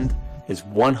proprietary blend is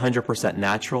 100%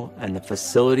 natural and the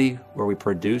facility where we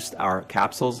produced our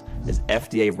capsules is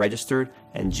FDA registered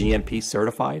and GMP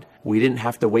certified, we didn't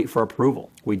have to wait for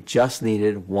approval. We just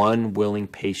needed one willing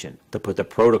patient to put the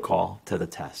protocol to the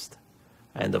test.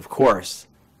 And of course,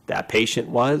 that patient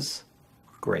was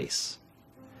Grace.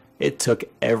 It took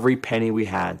every penny we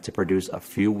had to produce a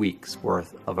few weeks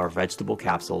worth of our vegetable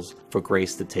capsules for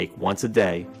Grace to take once a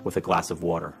day with a glass of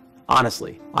water.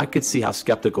 Honestly, I could see how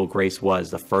skeptical Grace was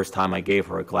the first time I gave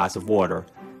her a glass of water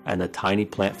and the tiny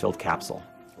plant-filled capsule.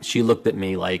 She looked at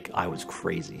me like I was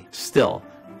crazy. Still,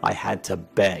 I had to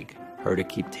beg her to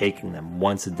keep taking them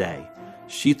once a day.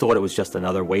 She thought it was just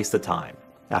another waste of time.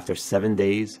 After 7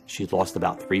 days, she'd lost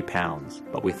about 3 pounds,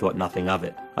 but we thought nothing of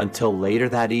it. Until later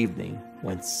that evening,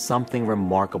 when something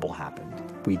remarkable happened.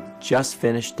 We just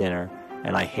finished dinner,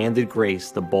 and I handed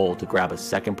Grace the bowl to grab a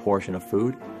second portion of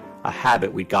food, a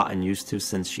habit we'd gotten used to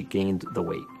since she gained the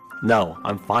weight. "No,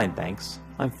 I'm fine, thanks.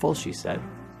 I'm full," she said.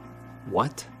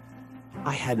 What?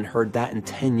 I hadn't heard that in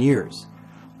 10 years.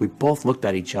 We both looked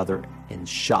at each other in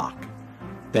shock,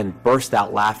 then burst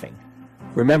out laughing.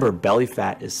 Remember, belly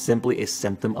fat is simply a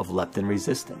symptom of leptin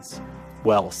resistance.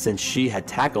 Well, since she had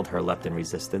tackled her leptin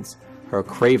resistance, her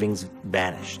cravings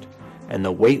vanished, and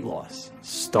the weight loss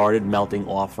started melting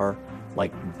off her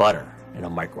like butter in a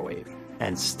microwave.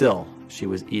 And still, she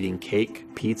was eating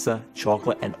cake, pizza,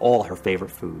 chocolate, and all her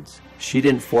favorite foods. She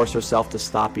didn't force herself to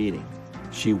stop eating.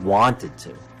 She wanted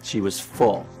to. She was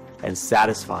full and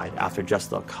satisfied after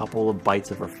just a couple of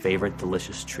bites of her favorite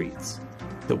delicious treats.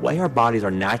 The way our bodies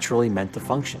are naturally meant to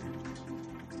function.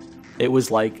 It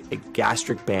was like a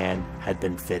gastric band had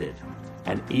been fitted,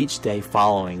 and each day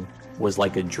following was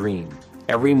like a dream.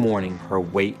 Every morning her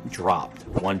weight dropped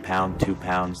 1 pound, 2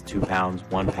 pounds, 2 pounds,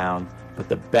 1 pound, but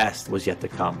the best was yet to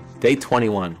come. Day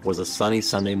 21 was a sunny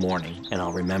Sunday morning, and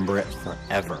I'll remember it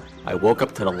forever. I woke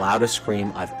up to the loudest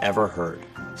scream I've ever heard.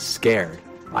 Scared,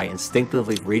 I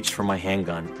instinctively reached for my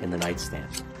handgun in the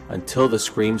nightstand, until the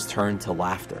screams turned to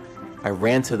laughter. I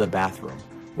ran to the bathroom,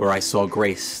 where I saw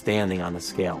Grace standing on the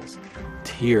scales,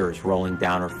 tears rolling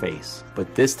down her face.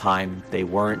 But this time, they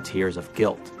weren't tears of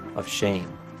guilt, of shame.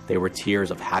 They were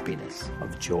tears of happiness,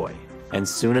 of joy. And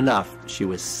soon enough, she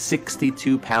was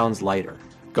 62 pounds lighter,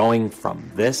 going from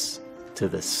this to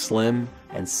the slim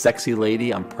and sexy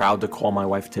lady I'm proud to call my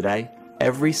wife today.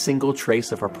 Every single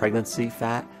trace of her pregnancy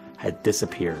fat had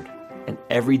disappeared, and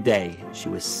every day she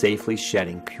was safely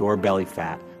shedding pure belly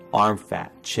fat, arm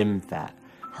fat, chin fat.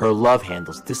 Her love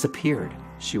handles disappeared.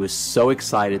 She was so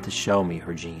excited to show me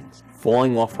her jeans,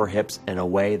 falling off her hips in a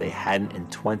way they hadn't in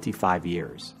 25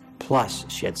 years. Plus,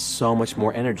 she had so much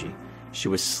more energy. She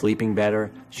was sleeping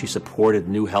better, she supported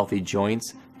new healthy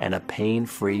joints, and a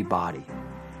pain-free body.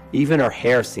 Even her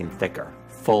hair seemed thicker,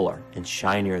 fuller, and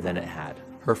shinier than it had.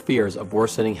 Her fears of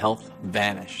worsening health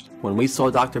vanished. When we saw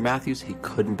Dr. Matthews, he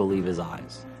couldn't believe his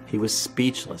eyes. He was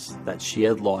speechless that she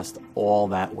had lost all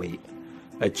that weight,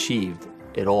 achieved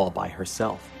it all by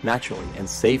herself, naturally and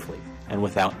safely, and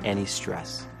without any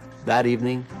stress. That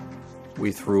evening,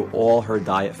 we threw all her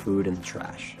diet food in the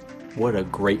trash. What a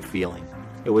great feeling.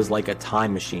 It was like a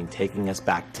time machine taking us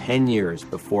back 10 years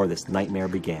before this nightmare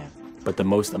began. But the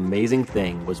most amazing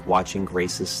thing was watching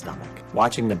Grace's stomach,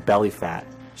 watching the belly fat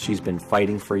she's been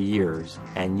fighting for years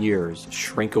and years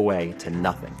shrink away to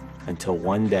nothing, until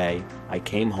one day I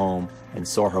came home and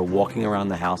saw her walking around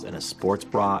the house in a sports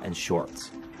bra and shorts,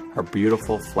 her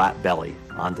beautiful flat belly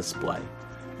on display.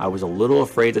 I was a little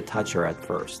afraid to touch her at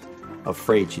first,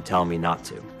 afraid she'd tell me not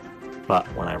to. But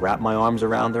when I wrapped my arms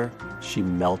around her, she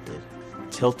melted,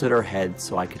 tilted her head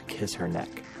so I could kiss her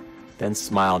neck, then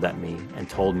smiled at me and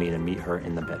told me to meet her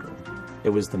in the bedroom. It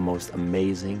was the most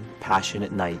amazing,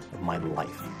 passionate night of my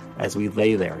life, as we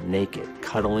lay there naked,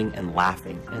 cuddling and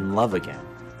laughing in love again,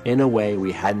 in a way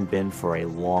we hadn't been for a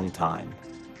long time.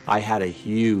 I had a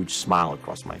huge smile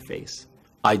across my face.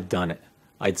 I'd done it.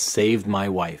 I'd saved my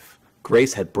wife.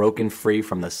 Grace had broken free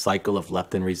from the cycle of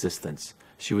leptin resistance.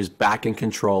 She was back in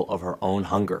control of her own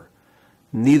hunger.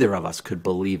 Neither of us could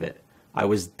believe it. I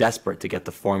was desperate to get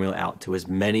the formula out to as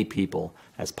many people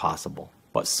as possible.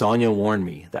 But Sonia warned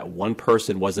me that one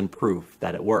person wasn't proof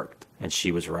that it worked, and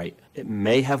she was right. It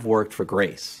may have worked for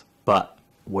Grace, but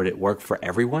would it work for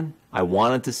everyone? I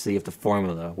wanted to see if the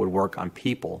formula would work on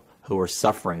people who who were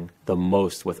suffering the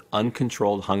most with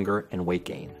uncontrolled hunger and weight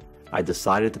gain. I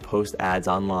decided to post ads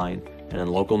online and in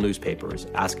local newspapers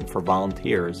asking for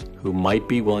volunteers who might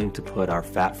be willing to put our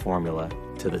fat formula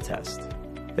to the test.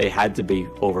 They had to be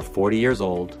over 40 years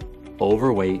old,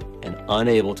 overweight, and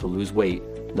unable to lose weight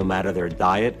no matter their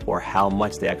diet or how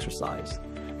much they exercised,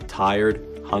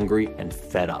 tired, hungry, and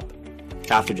fed up.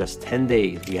 After just 10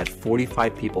 days, we had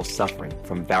 45 people suffering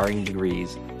from varying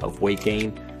degrees of weight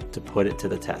gain to put it to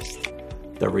the test.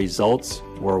 The results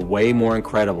were way more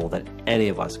incredible than any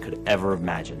of us could ever have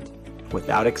imagined.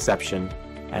 Without exception,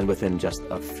 and within just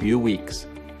a few weeks,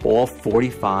 all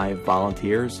 45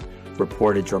 volunteers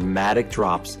reported dramatic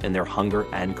drops in their hunger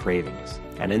and cravings,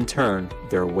 and in turn,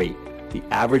 their weight. The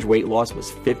average weight loss was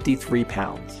 53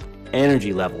 pounds.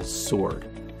 Energy levels soared.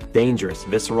 Dangerous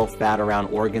visceral fat around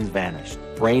organs vanished.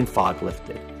 Brain fog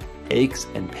lifted. Aches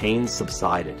and pains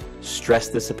subsided. Stress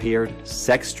disappeared.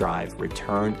 Sex drive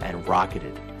returned and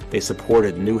rocketed. They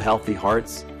supported new healthy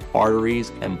hearts,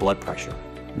 arteries, and blood pressure.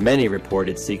 Many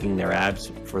reported seeking their abs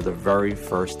for the very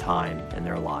first time in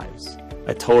their lives.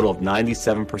 A total of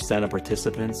 97% of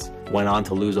participants went on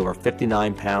to lose over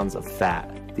 59 pounds of fat.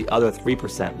 The other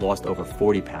 3% lost over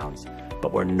 40 pounds,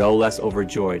 but were no less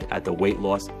overjoyed at the weight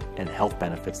loss and health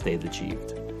benefits they'd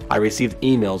achieved. I received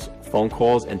emails, phone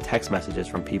calls, and text messages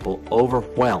from people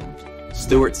overwhelmed.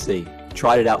 Stuart C.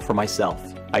 Tried it out for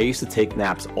myself. I used to take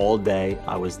naps all day.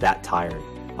 I was that tired.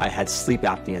 I had sleep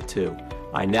apnea too.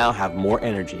 I now have more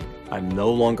energy. I'm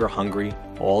no longer hungry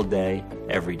all day,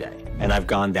 every day. And I've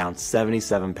gone down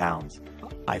 77 pounds.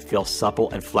 I feel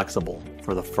supple and flexible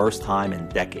for the first time in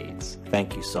decades.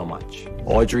 Thank you so much.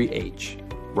 Audrey H.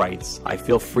 writes, I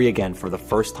feel free again for the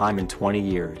first time in 20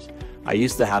 years. I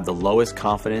used to have the lowest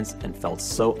confidence and felt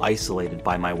so isolated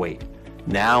by my weight.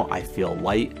 Now I feel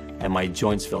light and my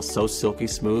joints feel so silky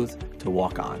smooth to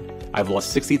walk on. I've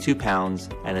lost 62 pounds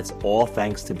and it's all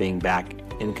thanks to being back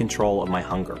in control of my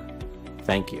hunger.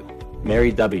 Thank you.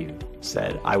 Mary W.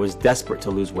 said, I was desperate to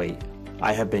lose weight.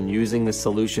 I have been using this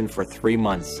solution for 3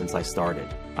 months since I started.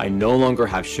 I no longer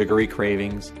have sugary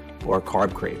cravings or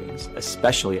carb cravings,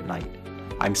 especially at night.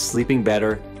 I'm sleeping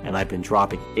better and I've been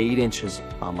dropping 8 inches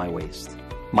on my waist.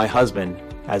 My husband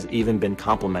has even been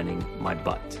complimenting my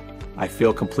butt. I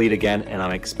feel complete again and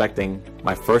I'm expecting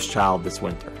my first child this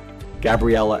winter.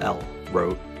 Gabriella L.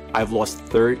 wrote, I've lost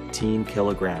 13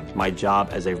 kilograms. My job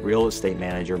as a real estate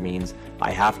manager means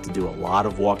I have to do a lot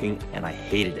of walking and I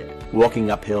hated it. Walking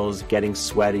up hills, getting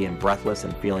sweaty and breathless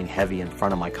and feeling heavy in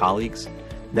front of my colleagues.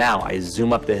 Now I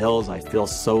zoom up the hills, I feel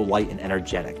so light and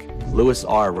energetic. Lewis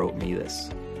R. wrote me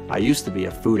this. I used to be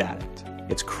a food addict.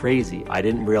 It's crazy, I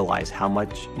didn't realize how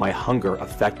much my hunger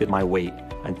affected my weight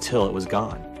until it was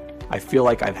gone. I feel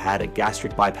like I've had a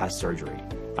gastric bypass surgery.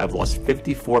 I've lost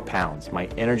 54 pounds, my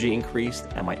energy increased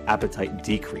and my appetite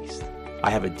decreased. I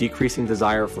have a decreasing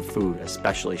desire for food,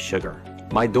 especially sugar.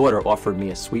 My daughter offered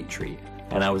me a sweet treat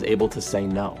and I was able to say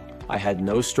no. I had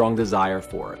no strong desire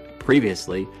for it.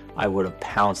 Previously, I would have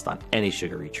pounced on any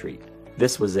sugary treat.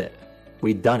 This was it.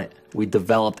 We'd done it. We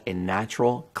developed a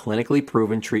natural, clinically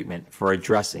proven treatment for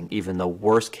addressing even the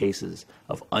worst cases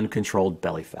of uncontrolled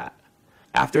belly fat.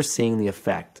 After seeing the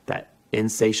effect that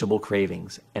insatiable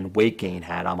cravings and weight gain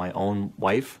had on my own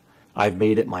wife, I've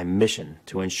made it my mission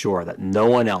to ensure that no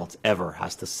one else ever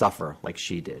has to suffer like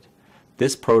she did.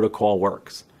 This protocol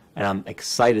works, and I'm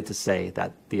excited to say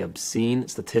that the obscene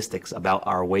statistics about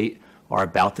our weight are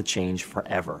about to change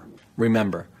forever.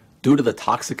 Remember, due to the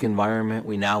toxic environment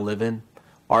we now live in,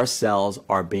 our cells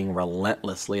are being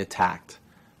relentlessly attacked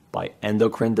by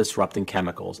endocrine disrupting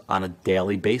chemicals on a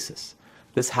daily basis.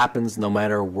 This happens no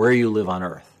matter where you live on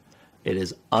Earth. It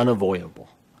is unavoidable.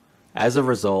 As a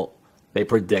result, they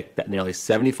predict that nearly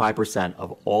 75%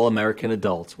 of all American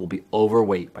adults will be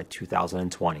overweight by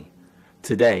 2020.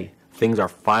 Today, things are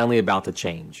finally about to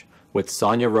change. With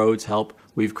Sonia Rhodes' help,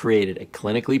 we've created a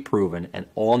clinically proven and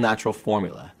all-natural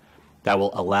formula that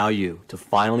will allow you to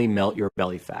finally melt your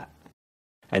belly fat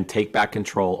and take back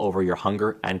control over your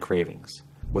hunger and cravings.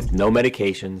 With no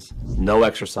medications, no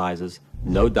exercises,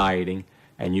 no dieting,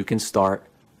 and you can start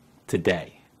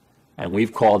today. And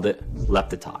we've called it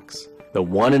Leptitox, the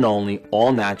one and only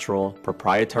all-natural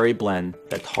proprietary blend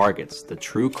that targets the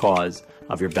true cause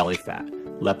of your belly fat,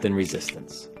 leptin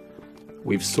resistance.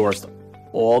 We've sourced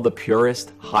all the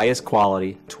purest, highest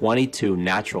quality, 22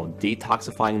 natural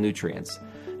detoxifying nutrients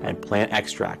and plant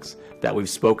extracts that we've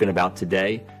spoken about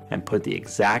today and put the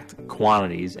exact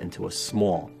quantities into a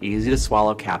small, easy to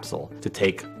swallow capsule to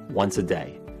take once a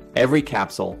day. Every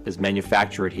capsule is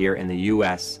manufactured here in the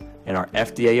US in our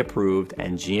FDA approved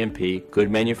and GMP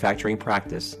good manufacturing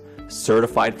practice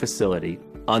certified facility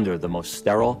under the most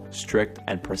sterile, strict,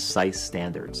 and precise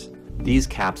standards. These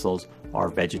capsules are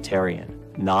vegetarian,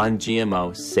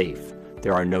 non-GMO, safe.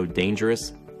 There are no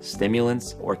dangerous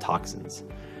stimulants or toxins,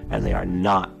 and they are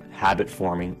not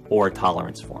habit-forming or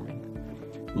tolerance-forming.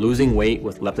 Losing weight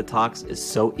with Leptitox is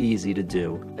so easy to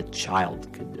do, a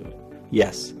child could do it.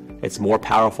 Yes, it's more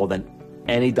powerful than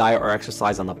any diet or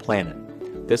exercise on the planet.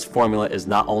 This formula is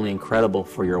not only incredible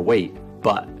for your weight,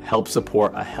 but helps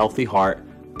support a healthy heart,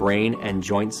 brain, and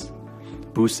joints,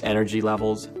 boosts energy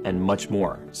levels, and much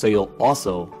more. So you'll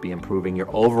also be improving your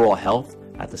overall health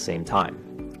at the same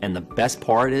time. And the best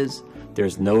part is,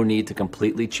 there's no need to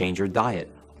completely change your diet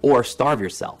or starve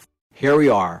yourself. Here we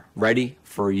are, ready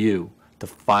for you to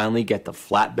finally get the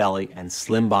flat belly and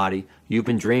slim body you've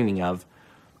been dreaming of,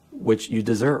 which you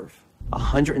deserve.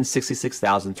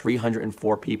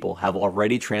 166,304 people have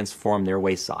already transformed their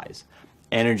waist size,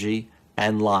 energy,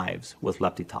 and lives with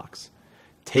Leptitox.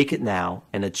 Take it now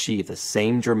and achieve the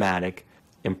same dramatic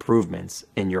improvements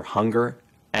in your hunger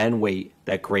and weight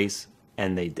that Grace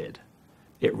and they did.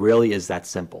 It really is that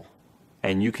simple.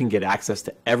 And you can get access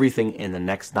to everything in the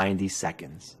next 90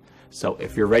 seconds. So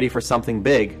if you're ready for something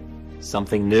big,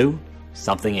 something new,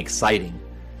 something exciting,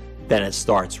 then it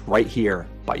starts right here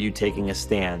by you taking a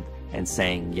stand and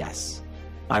saying, yes,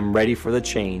 I'm ready for the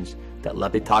change that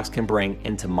Leptitox can bring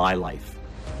into my life.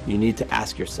 You need to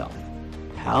ask yourself,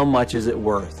 how much is it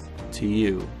worth to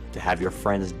you to have your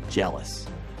friends jealous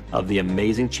of the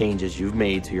amazing changes you've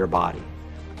made to your body,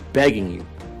 begging you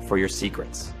for your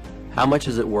secrets? How much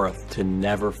is it worth to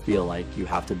never feel like you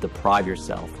have to deprive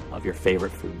yourself of your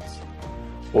favorite foods,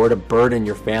 or to burden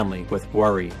your family with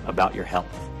worry about your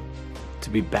health? To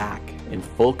be back in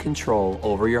full control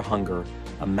over your hunger,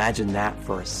 imagine that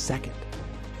for a second.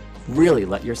 Really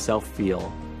let yourself feel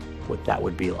what that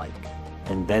would be like,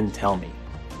 and then tell me,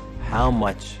 how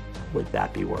much would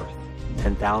that be worth?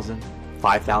 $10,000?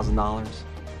 $5,000?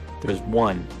 There's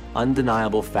one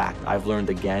undeniable fact I've learned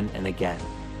again and again,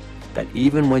 that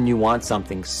even when you want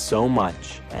something so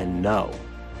much and know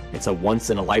it's a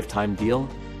once-in-a-lifetime deal,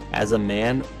 as a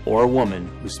man or a woman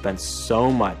who spent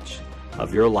so much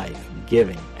of your life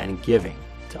giving and giving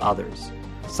to others,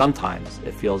 sometimes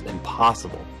it feels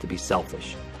impossible to be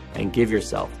selfish and give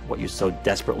yourself what you so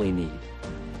desperately need.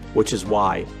 Which is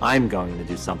why I'm going to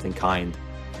do something kind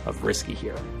of risky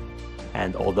here.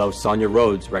 And although Sonia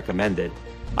Rhodes recommended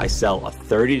I sell a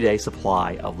 30-day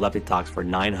supply of Leptitox for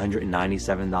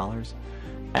 $997,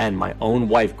 and my own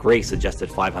wife Grace suggested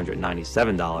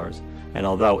 $597, and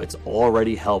although it's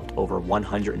already helped over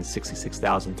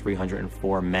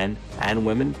 166,304 men and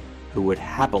women who would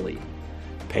happily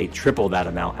pay triple that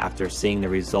amount after seeing the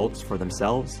results for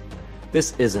themselves,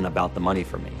 this isn't about the money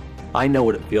for me. I know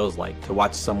what it feels like to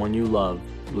watch someone you love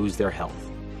lose their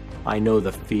health. I know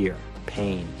the fear,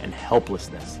 pain, and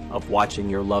helplessness of watching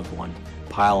your loved one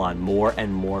pile on more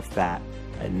and more fat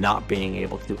and not being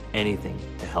able to do anything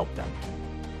to help them.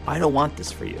 I don't want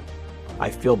this for you. I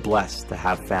feel blessed to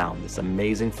have found this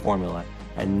amazing formula,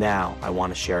 and now I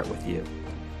want to share it with you.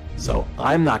 So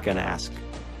I'm not going to ask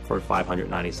for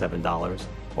 $597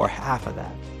 or half of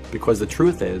that, because the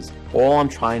truth is, all I'm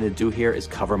trying to do here is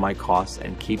cover my costs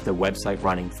and keep the website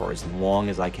running for as long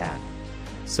as I can,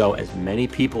 so as many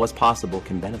people as possible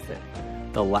can benefit.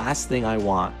 The last thing I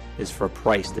want is for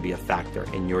price to be a factor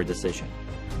in your decision.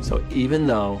 So even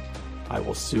though I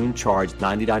will soon charge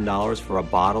 $99 for a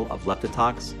bottle of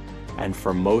Leptitox, and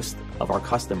for most of our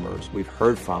customers we've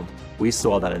heard from, we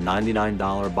saw that a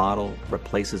 $99 bottle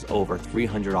replaces over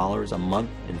 $300 a month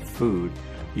in food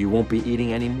you won't be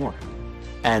eating anymore,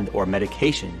 and or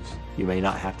medications you may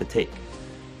not have to take.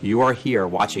 You are here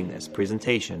watching this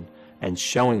presentation and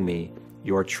showing me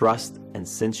your trust, and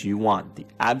since you want the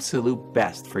absolute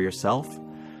best for yourself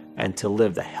and to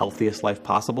live the healthiest life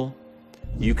possible,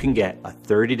 you can get a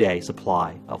 30-day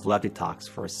supply of Leptitox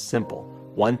for a simple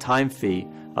one-time fee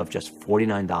of just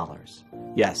 $49.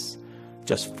 Yes,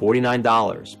 just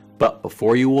 $49. But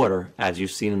before you order, as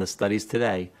you've seen in the studies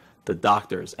today, the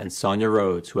doctors and Sonia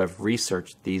Rhodes, who have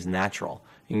researched these natural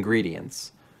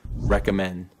ingredients,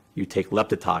 recommend you take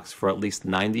Leptitox for at least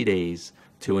 90 days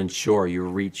to ensure you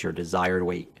reach your desired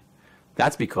weight.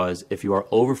 That's because if you are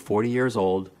over 40 years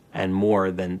old and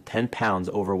more than 10 pounds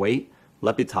overweight,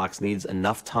 Leptitox needs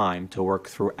enough time to work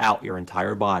throughout your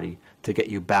entire body to get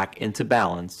you back into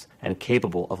balance and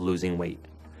capable of losing weight.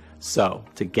 So,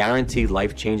 to guarantee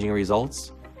life-changing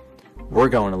results, we're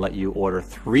going to let you order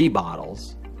 3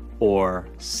 bottles or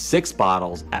 6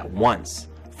 bottles at once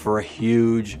for a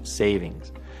huge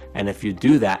savings. And if you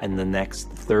do that in the next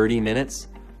 30 minutes,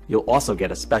 you'll also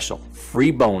get a special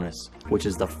free bonus, which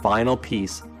is the final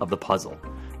piece of the puzzle.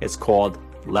 It's called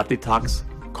Leptitox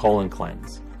Colon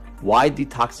Cleanse. Why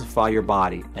detoxify your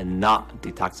body and not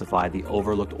detoxify the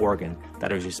overlooked organ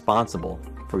that is responsible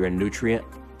for your nutrient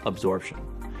absorption,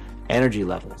 energy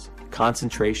levels,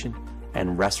 concentration,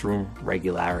 and restroom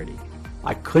regularity?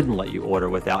 I couldn't let you order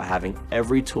without having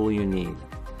every tool you need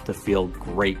to feel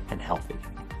great and healthy.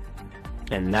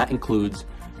 And that includes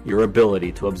your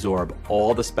ability to absorb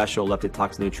all the special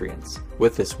Leptitox nutrients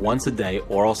with this once-a-day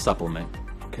oral supplement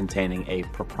containing a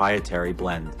proprietary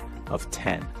blend of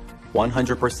 10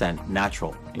 100%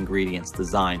 natural ingredients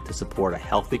designed to support a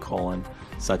healthy colon,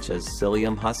 such as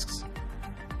psyllium husks,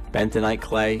 bentonite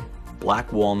clay,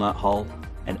 black walnut hull,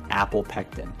 and apple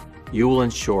pectin. You will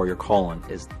ensure your colon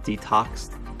is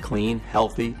detoxed, clean,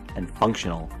 healthy, and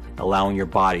functional, allowing your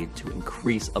body to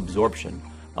increase absorption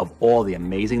of all the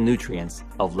amazing nutrients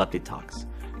of Leptitox,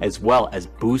 as well as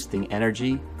boosting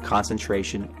energy,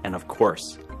 concentration, and of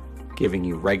course, giving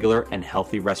you regular and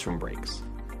healthy restroom breaks.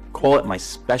 Call it my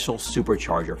special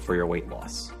supercharger for your weight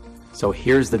loss. So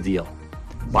here's the deal.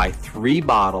 Buy 3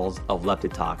 bottles of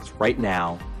Leptitox right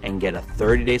now and get a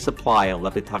 30-day supply of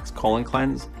Leptitox Colon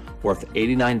Cleanse worth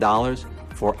 $89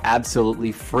 for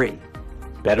absolutely free.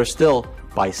 Better still,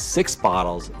 buy 6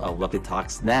 bottles of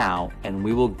Leptitox now and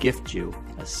we will gift you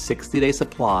a 60-day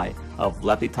supply of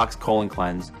Leptitox Colon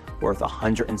Cleanse worth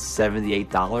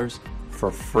 $178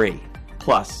 for free.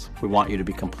 Plus, we want you to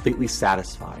be completely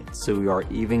satisfied, so we are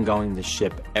even going to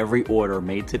ship every order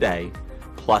made today,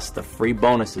 plus the free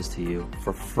bonuses to you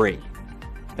for free.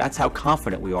 That's how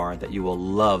confident we are that you will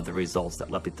love the results that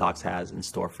Leptitox has in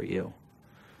store for you.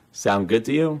 Sound good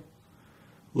to you?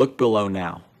 Look below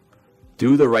now.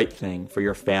 Do the right thing for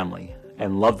your family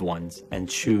and loved ones and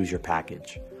choose your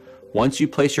package. Once you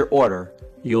place your order,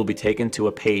 you will be taken to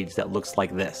a page that looks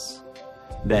like this.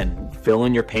 Then fill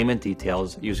in your payment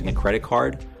details using a credit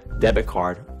card, debit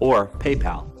card, or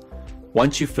PayPal.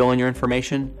 Once you fill in your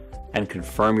information and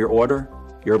confirm your order,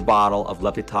 your bottle of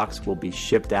Leptitox will be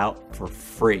shipped out for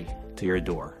free to your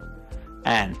door.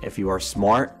 And if you are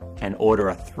smart and order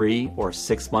a 3 or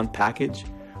 6 month package,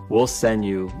 we'll send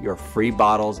you your free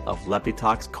bottles of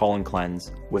Leptitox Colon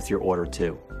Cleanse with your order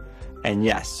too. And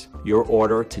yes, your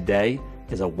order today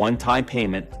is a one-time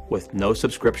payment with no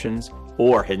subscriptions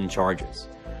or hidden charges.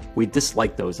 We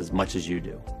dislike those as much as you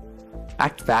do.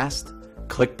 Act fast,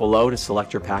 click below to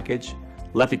select your package.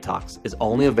 Leptitox is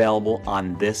only available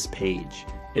on this page.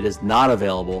 It is not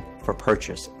available for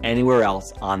purchase anywhere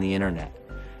else on the internet,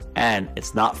 and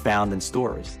it's not found in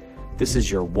stores. This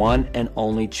is your one and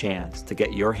only chance to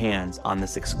get your hands on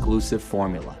this exclusive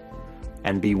formula.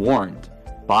 And be warned,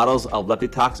 bottles of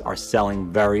Leptitox are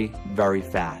selling very, very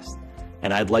fast,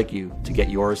 and I'd like you to get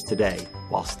yours today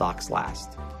while stocks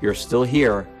last. You're still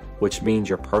here, which means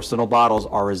your personal bottles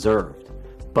are reserved.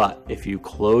 But if you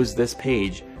close this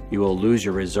page, you will lose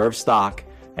your reserved stock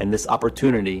and this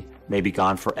opportunity may be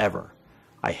gone forever.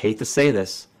 I hate to say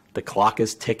this, the clock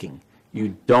is ticking.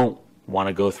 You don't want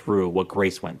to go through what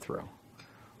Grace went through.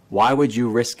 Why would you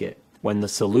risk it when the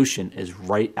solution is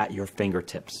right at your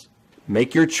fingertips?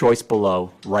 Make your choice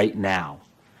below right now.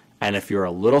 And if you're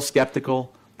a little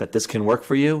skeptical that this can work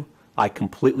for you, I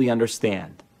completely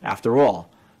understand. After all,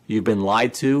 you've been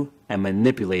lied to and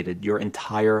manipulated your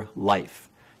entire life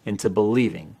into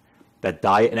believing that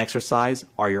diet and exercise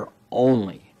are your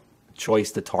only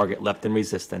choice to target leptin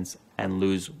resistance and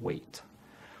lose weight.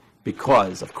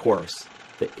 Because, of course,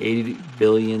 the $80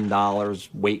 billion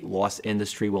weight loss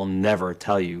industry will never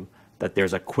tell you that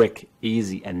there's a quick,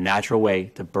 easy, and natural way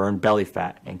to burn belly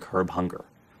fat and curb hunger.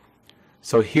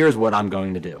 So here's what I'm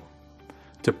going to do.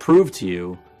 To prove to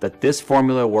you that this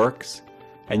formula works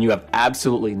and you have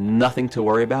absolutely nothing to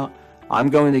worry about, I'm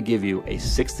going to give you a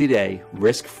 60-day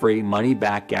risk-free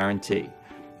money-back guarantee.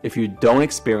 If you don't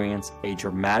experience a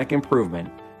dramatic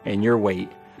improvement in your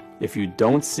weight, if you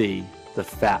don't see the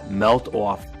fat melt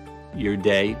off your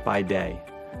day by day,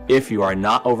 if you are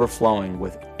not overflowing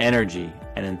with energy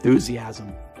and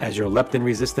enthusiasm as your leptin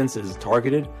resistance is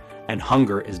targeted and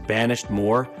hunger is banished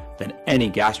more than any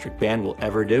gastric band will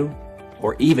ever do,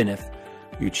 or even if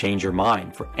you change your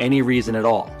mind for any reason at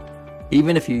all,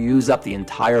 even if you use up the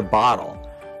entire bottle,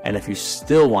 and if you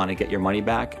still want to get your money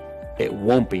back, it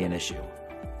won't be an issue.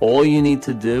 All you need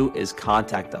to do is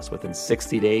contact us within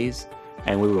 60 days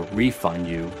and we will refund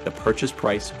you the purchase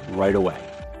price right away.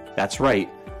 That's right,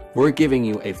 we're giving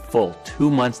you a full 2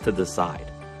 months to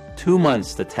decide, 2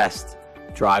 months to test,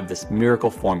 drive this miracle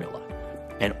formula.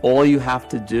 And all you have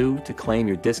to do to claim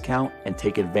your discount and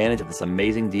take advantage of this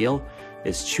amazing deal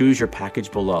is choose your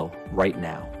package below right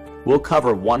now. We'll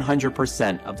cover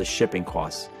 100% of the shipping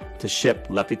costs to ship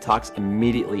Leptitox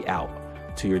immediately out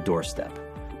to your doorstep.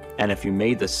 And if you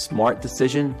made the smart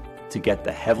decision to get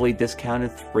the heavily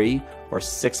discounted 3 or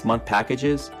 6-month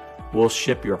packages, we'll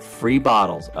ship your free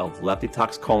bottles of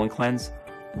Leptitox Colon Cleanse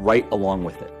right along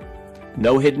with it.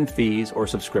 No hidden fees or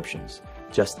subscriptions,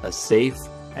 just a safe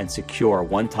and secure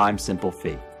one-time simple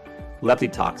fee.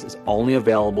 Leptitox is only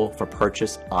available for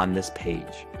purchase on this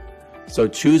page. So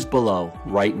choose below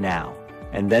right now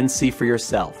and then see for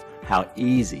yourself how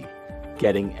easy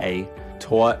getting a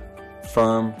taut,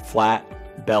 firm, flat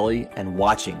belly and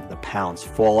watching the pounds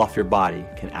fall off your body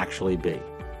can actually be.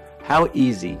 How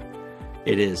easy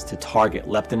it is to target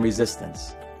leptin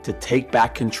resistance, to take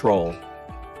back control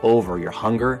over your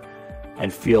hunger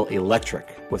and feel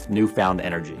electric with newfound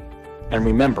energy. And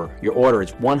remember, your order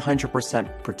is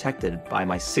 100% protected by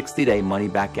my 60-day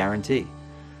money-back guarantee.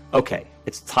 Okay,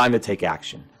 it's time to take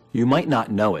action. You might not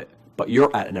know it, but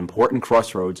you're at an important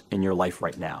crossroads in your life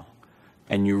right now.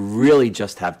 And you really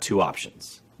just have 2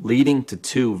 options, leading to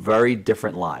 2 very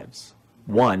different lives.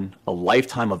 One, a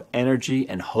lifetime of energy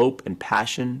and hope and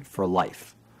passion for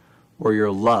life, where you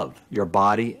love your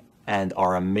body and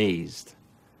are amazed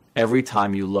every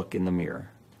time you look in the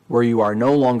mirror, where you are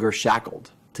no longer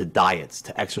shackled to diets,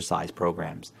 to exercise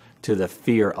programs, to the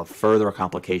fear of further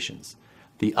complications.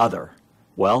 The other,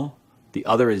 well, the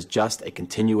other is just a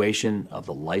continuation of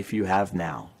the life you have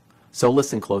now. So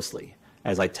listen closely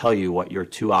as I tell you what your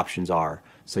 2 options are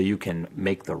so you can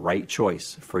make the right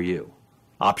choice for you.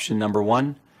 Option number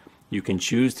 1, you can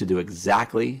choose to do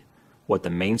exactly what the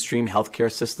mainstream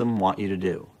healthcare system want you to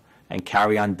do and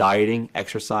carry on dieting,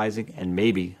 exercising, and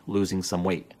maybe losing some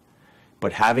weight,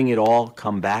 but having it all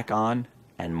come back on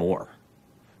and more.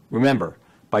 Remember,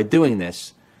 by doing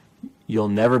this, you'll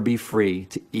never be free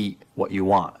to eat what you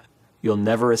want. You'll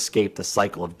never escape the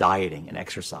cycle of dieting and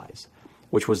exercise,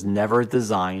 which was never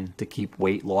designed to keep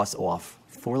weight loss off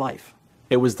for life.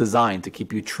 It was designed to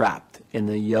keep you trapped in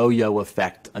the yo-yo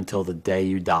effect until the day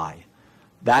you die.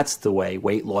 That's the way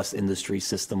weight loss industry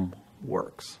system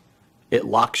works. It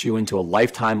locks you into a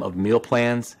lifetime of meal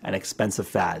plans and expensive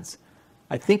fads.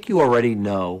 I think you already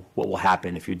know what will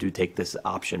happen if you do take this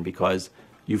option because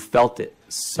you've felt it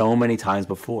so many times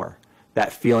before.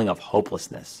 That feeling of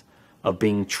hopelessness, of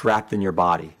being trapped in your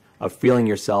body, of feeling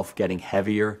yourself getting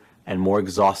heavier and more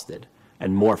exhausted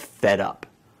and more fed up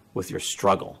with your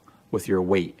struggle, with your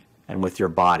weight, and with your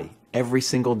body every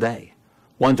single day,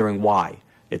 wondering why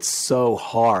it's so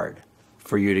hard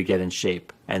for you to get in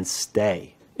shape and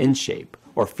stay in shape,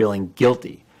 or feeling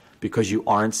guilty because you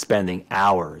aren't spending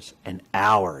hours and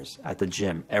hours at the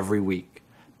gym every week,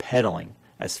 pedaling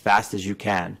as fast as you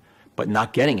can, but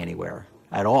not getting anywhere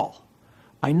at all.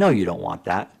 I know you don't want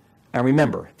that. And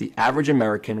remember, the average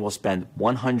American will spend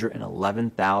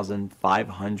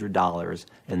 $111,500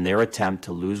 in their attempt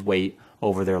to lose weight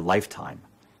over their lifetime.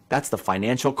 That's the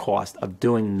financial cost of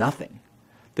doing nothing.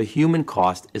 The human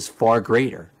cost is far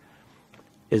greater.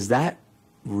 Is that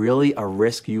really a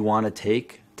risk you want to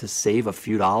take to save a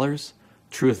few dollars?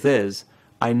 Truth is,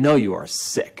 I know you are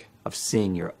sick of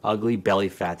seeing your ugly belly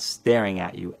fat staring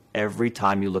at you every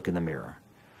time you look in the mirror,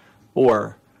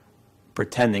 or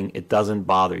pretending it doesn't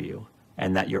bother you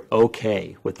and that you're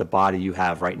okay with the body you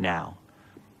have right now,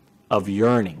 of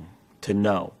yearning to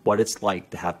know what it's like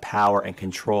to have power and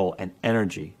control and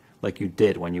energy like you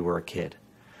did when you were a kid.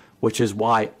 Which is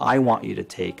why I want you to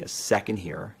take a second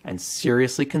here and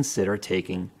seriously consider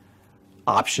taking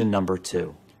option number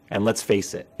 2. And let's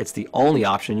face it, it's the only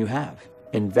option you have.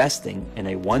 Investing in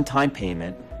a one-time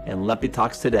payment in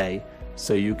Leptitox today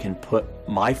so you can put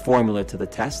my formula to the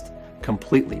test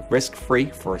completely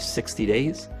risk-free for 60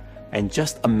 days. And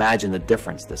just imagine the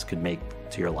difference this could make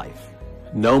to your life.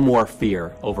 No more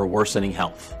fear over worsening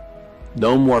health.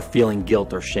 No more feeling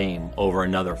guilt or shame over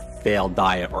another failed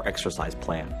diet or exercise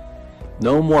plan.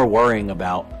 No more worrying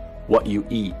about what you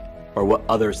eat or what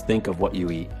others think of what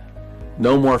you eat.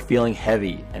 No more feeling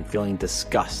heavy and feeling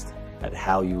disgust at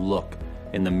how you look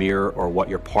in the mirror or what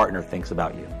your partner thinks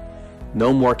about you.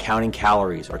 No more counting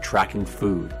calories or tracking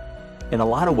food. In a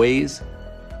lot of ways,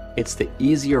 it's the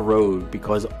easier road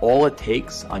because all it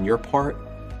takes on your part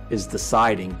is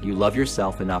deciding you love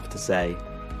yourself enough to say,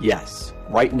 yes,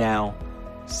 right now,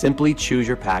 simply choose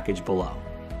your package below.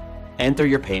 Enter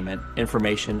your payment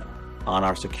information on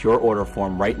our secure order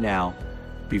form right now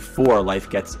before life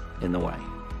gets in the way,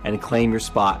 and claim your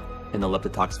spot in the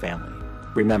Leptitox family.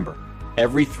 Remember,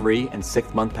 every 3 and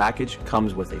 6 month package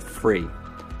comes with a free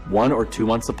 1 or 2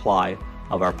 month supply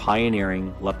of our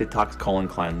pioneering Leptitox Colon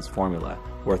Cleanse formula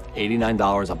worth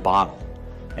 $89 a bottle,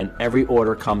 and every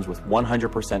order comes with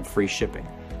 100% free shipping,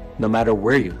 no matter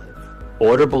where you live.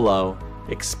 Order below,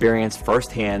 experience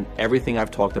firsthand everything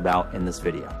I've talked about in this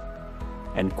video.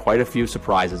 and quite a few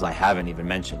surprises I haven't even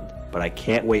mentioned, but I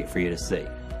can't wait for you to see.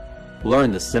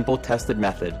 Learn the simple tested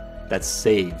method that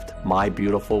saved my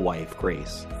beautiful wife,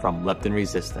 Grace, from leptin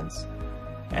resistance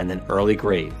and an early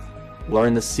grave.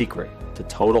 Learn the secret to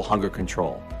total hunger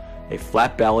control, a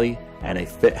flat belly and a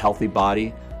fit, healthy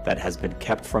body that has been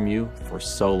kept from you for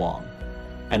so long.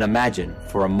 And imagine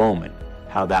for a moment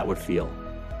how that would feel.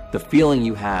 The feeling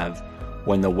you have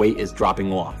when the weight is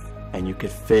dropping off and you could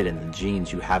fit in the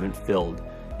jeans you haven't filled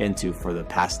into for the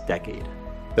past decade.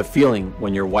 The feeling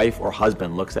when your wife or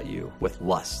husband looks at you with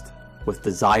lust, with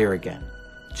desire again,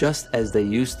 just as they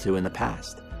used to in the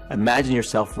past. Imagine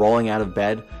yourself rolling out of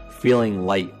bed, feeling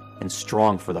light and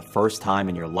strong for the first time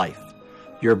in your life.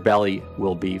 Your belly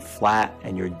will be flat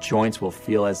and your joints will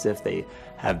feel as if they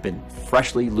have been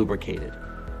freshly lubricated.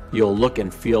 You'll look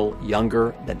and feel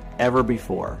younger than ever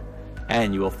before,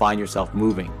 and you will find yourself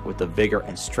moving with the vigor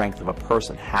and strength of a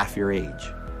person half your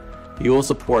age. You will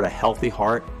support a healthy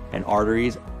heart and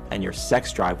arteries, and your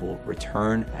sex drive will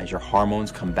return as your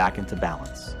hormones come back into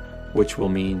balance, which will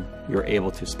mean you're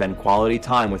able to spend quality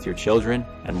time with your children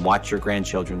and watch your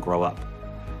grandchildren grow up,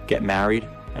 get married,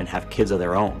 and have kids of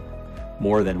their own.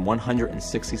 More than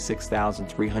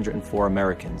 166,304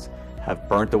 Americans have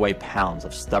burnt away pounds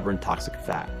of stubborn toxic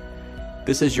fat.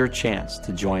 This is your chance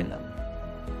to join them,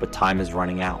 but time is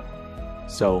running out.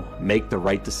 So make the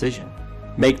right decision.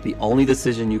 Make the only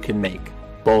decision you can make,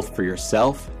 both for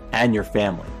yourself and your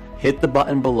family. Hit the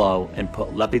button below and put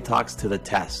Leptitox to the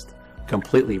test,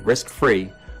 completely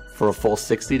risk-free for a full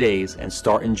 60 days, and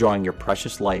start enjoying your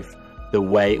precious life the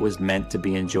way it was meant to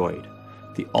be enjoyed.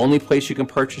 The only place you can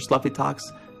purchase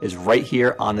Leptitox is right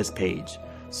here on this page.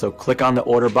 So click on the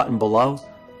order button below,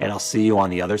 and I'll see you on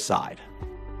the other side.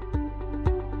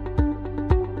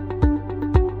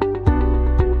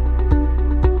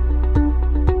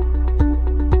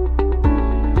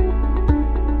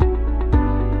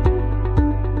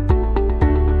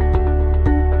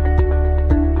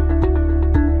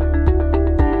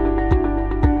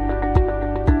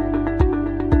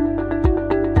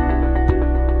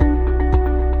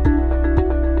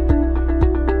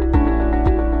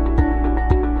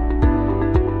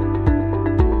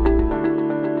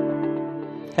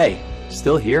 Hey,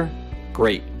 still here?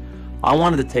 Great. I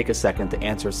wanted to take a second to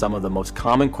answer some of the most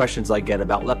common questions I get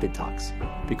about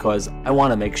Leptitox, because I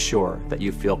want to make sure that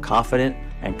you feel confident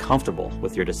and comfortable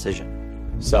with your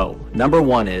decision. So, number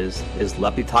one is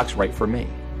Leptitox right for me?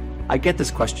 I get this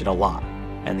question a lot,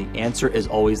 and the answer is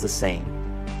always the same.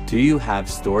 Do you have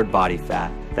stored body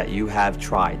fat that you have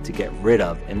tried to get rid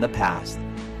of in the past,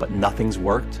 but nothing's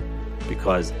worked?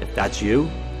 Because if that's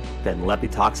you, then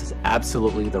Leptitox is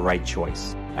absolutely the right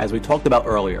choice. As we talked about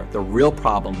earlier, the real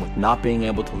problem with not being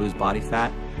able to lose body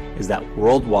fat is that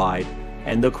worldwide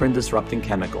endocrine disrupting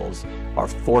chemicals are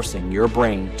forcing your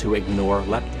brain to ignore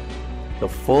leptin, the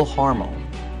full hormone,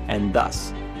 and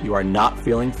thus you are not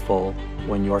feeling full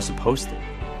when you are supposed to.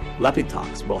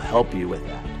 Leptitox will help you with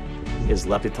that. Is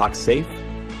Leptitox safe?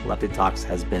 Leptitox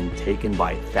has been taken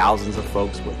by thousands of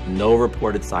folks with no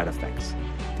reported side effects.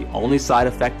 The only side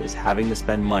effect is having to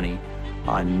spend money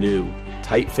on new,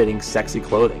 tight-fitting, sexy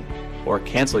clothing, or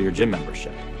cancel your gym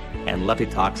membership. And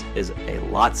Leptitox is a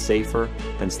lot safer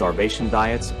than starvation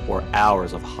diets or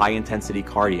hours of high-intensity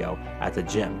cardio at the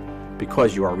gym,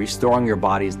 because you are restoring your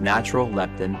body's natural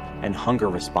leptin and hunger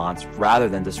response rather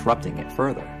than disrupting it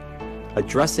further.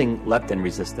 Addressing leptin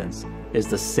resistance is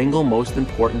the single most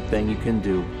important thing you can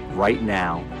do right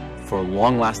now for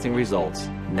long-lasting results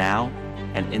now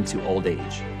and into old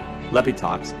age.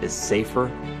 Leptitox is safer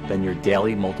than your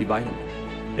daily multivitamin.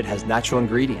 It has natural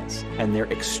ingredients, and they're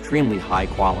extremely high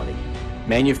quality,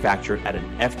 manufactured at an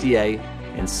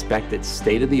FDA-inspected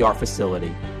state-of-the-art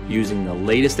facility using the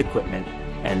latest equipment,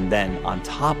 and then on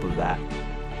top of that,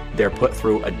 they're put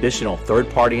through additional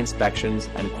third-party inspections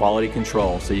and quality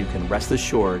control so you can rest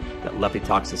assured that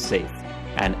Leptitox is safe.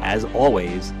 And as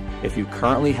always, if you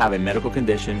currently have a medical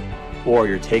condition or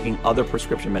you're taking other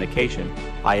prescription medication,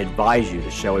 I advise you to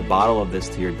show a bottle of this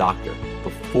to your doctor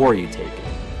before you take it,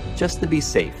 just to be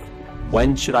safe.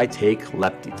 When should I take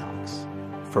Leptitox?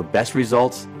 For best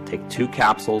results, take 2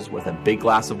 capsules with a big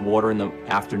glass of water in the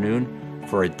afternoon.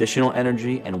 For additional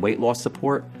energy and weight loss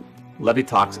support,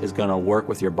 Leptitox is going to work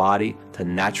with your body to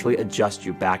naturally adjust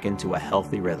you back into a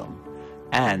healthy rhythm.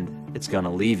 And it's going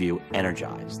to leave you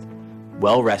energized,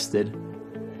 well rested,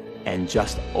 and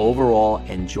just overall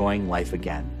enjoying life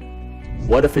again.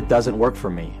 What if it doesn't work for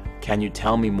me? Can you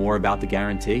tell me more about the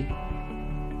guarantee?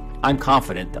 I'm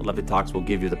confident that Leptitox will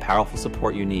give you the powerful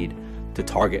support you need to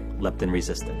target leptin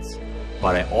resistance.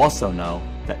 But I also know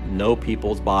that no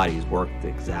people's bodies work the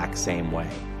exact same way.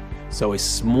 So a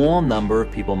small number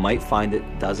of people might find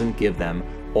it doesn't give them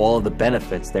all of the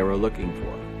benefits they were looking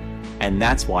for. And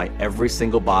that's why every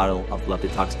single bottle of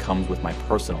Leptitox comes with my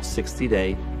personal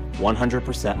 60-day,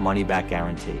 100% money-back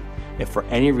guarantee. If for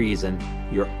any reason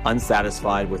you're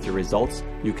unsatisfied with your results,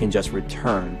 you can just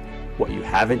return what you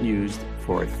haven't used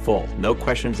for a full, no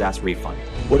questions asked refund.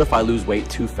 What if I lose weight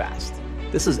too fast?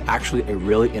 This is actually a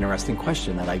really interesting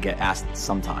question that I get asked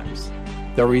sometimes.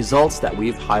 The results that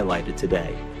we've highlighted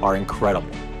today are incredible.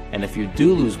 And if you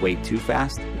do lose weight too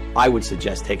fast, I would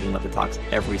suggest taking Leptitox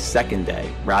every second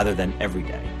day rather than every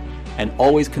day. And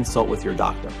always consult with your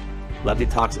doctor.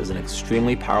 Leptitox is an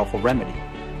extremely powerful remedy.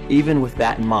 Even with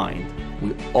that in mind,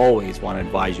 we always want to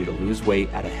advise you to lose weight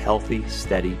at a healthy,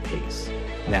 steady pace.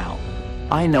 Now,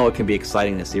 I know it can be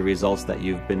exciting to see results that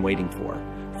you've been waiting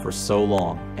for so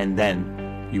long, and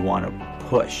then you want to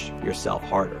push yourself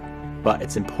harder. But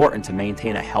it's important to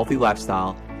maintain a healthy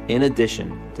lifestyle in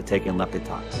addition to taking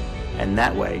Leptitox. And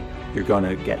that way, you're going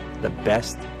to get the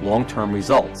best long-term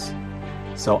results.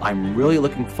 So I'm really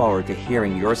looking forward to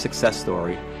hearing your success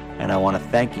story, and I want to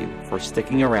thank you for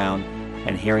sticking around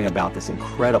and hearing about this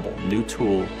incredible new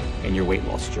tool in your weight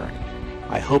loss journey.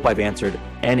 I hope I've answered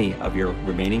any of your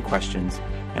remaining questions,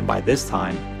 and by this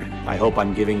time, I hope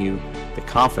I'm giving you the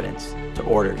confidence to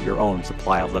order your own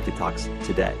supply of Leptitox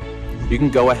today. You can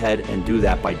go ahead and do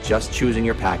that by just choosing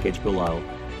your package below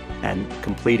and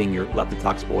completing your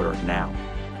Leptitox order now.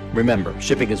 Remember,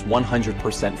 shipping is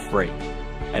 100% free.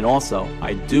 And also,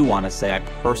 I do want to say I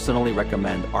personally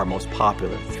recommend our most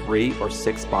popular 3 or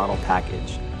 6 bottle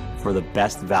package for the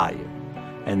best value.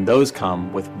 And those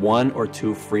come with 1 or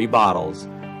 2 free bottles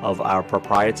of our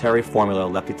proprietary formula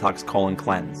Leptitox Colon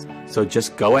Cleanse. So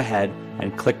just go ahead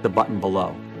and click the button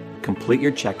below. Complete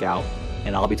your checkout,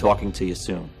 and I'll be talking to you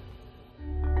soon.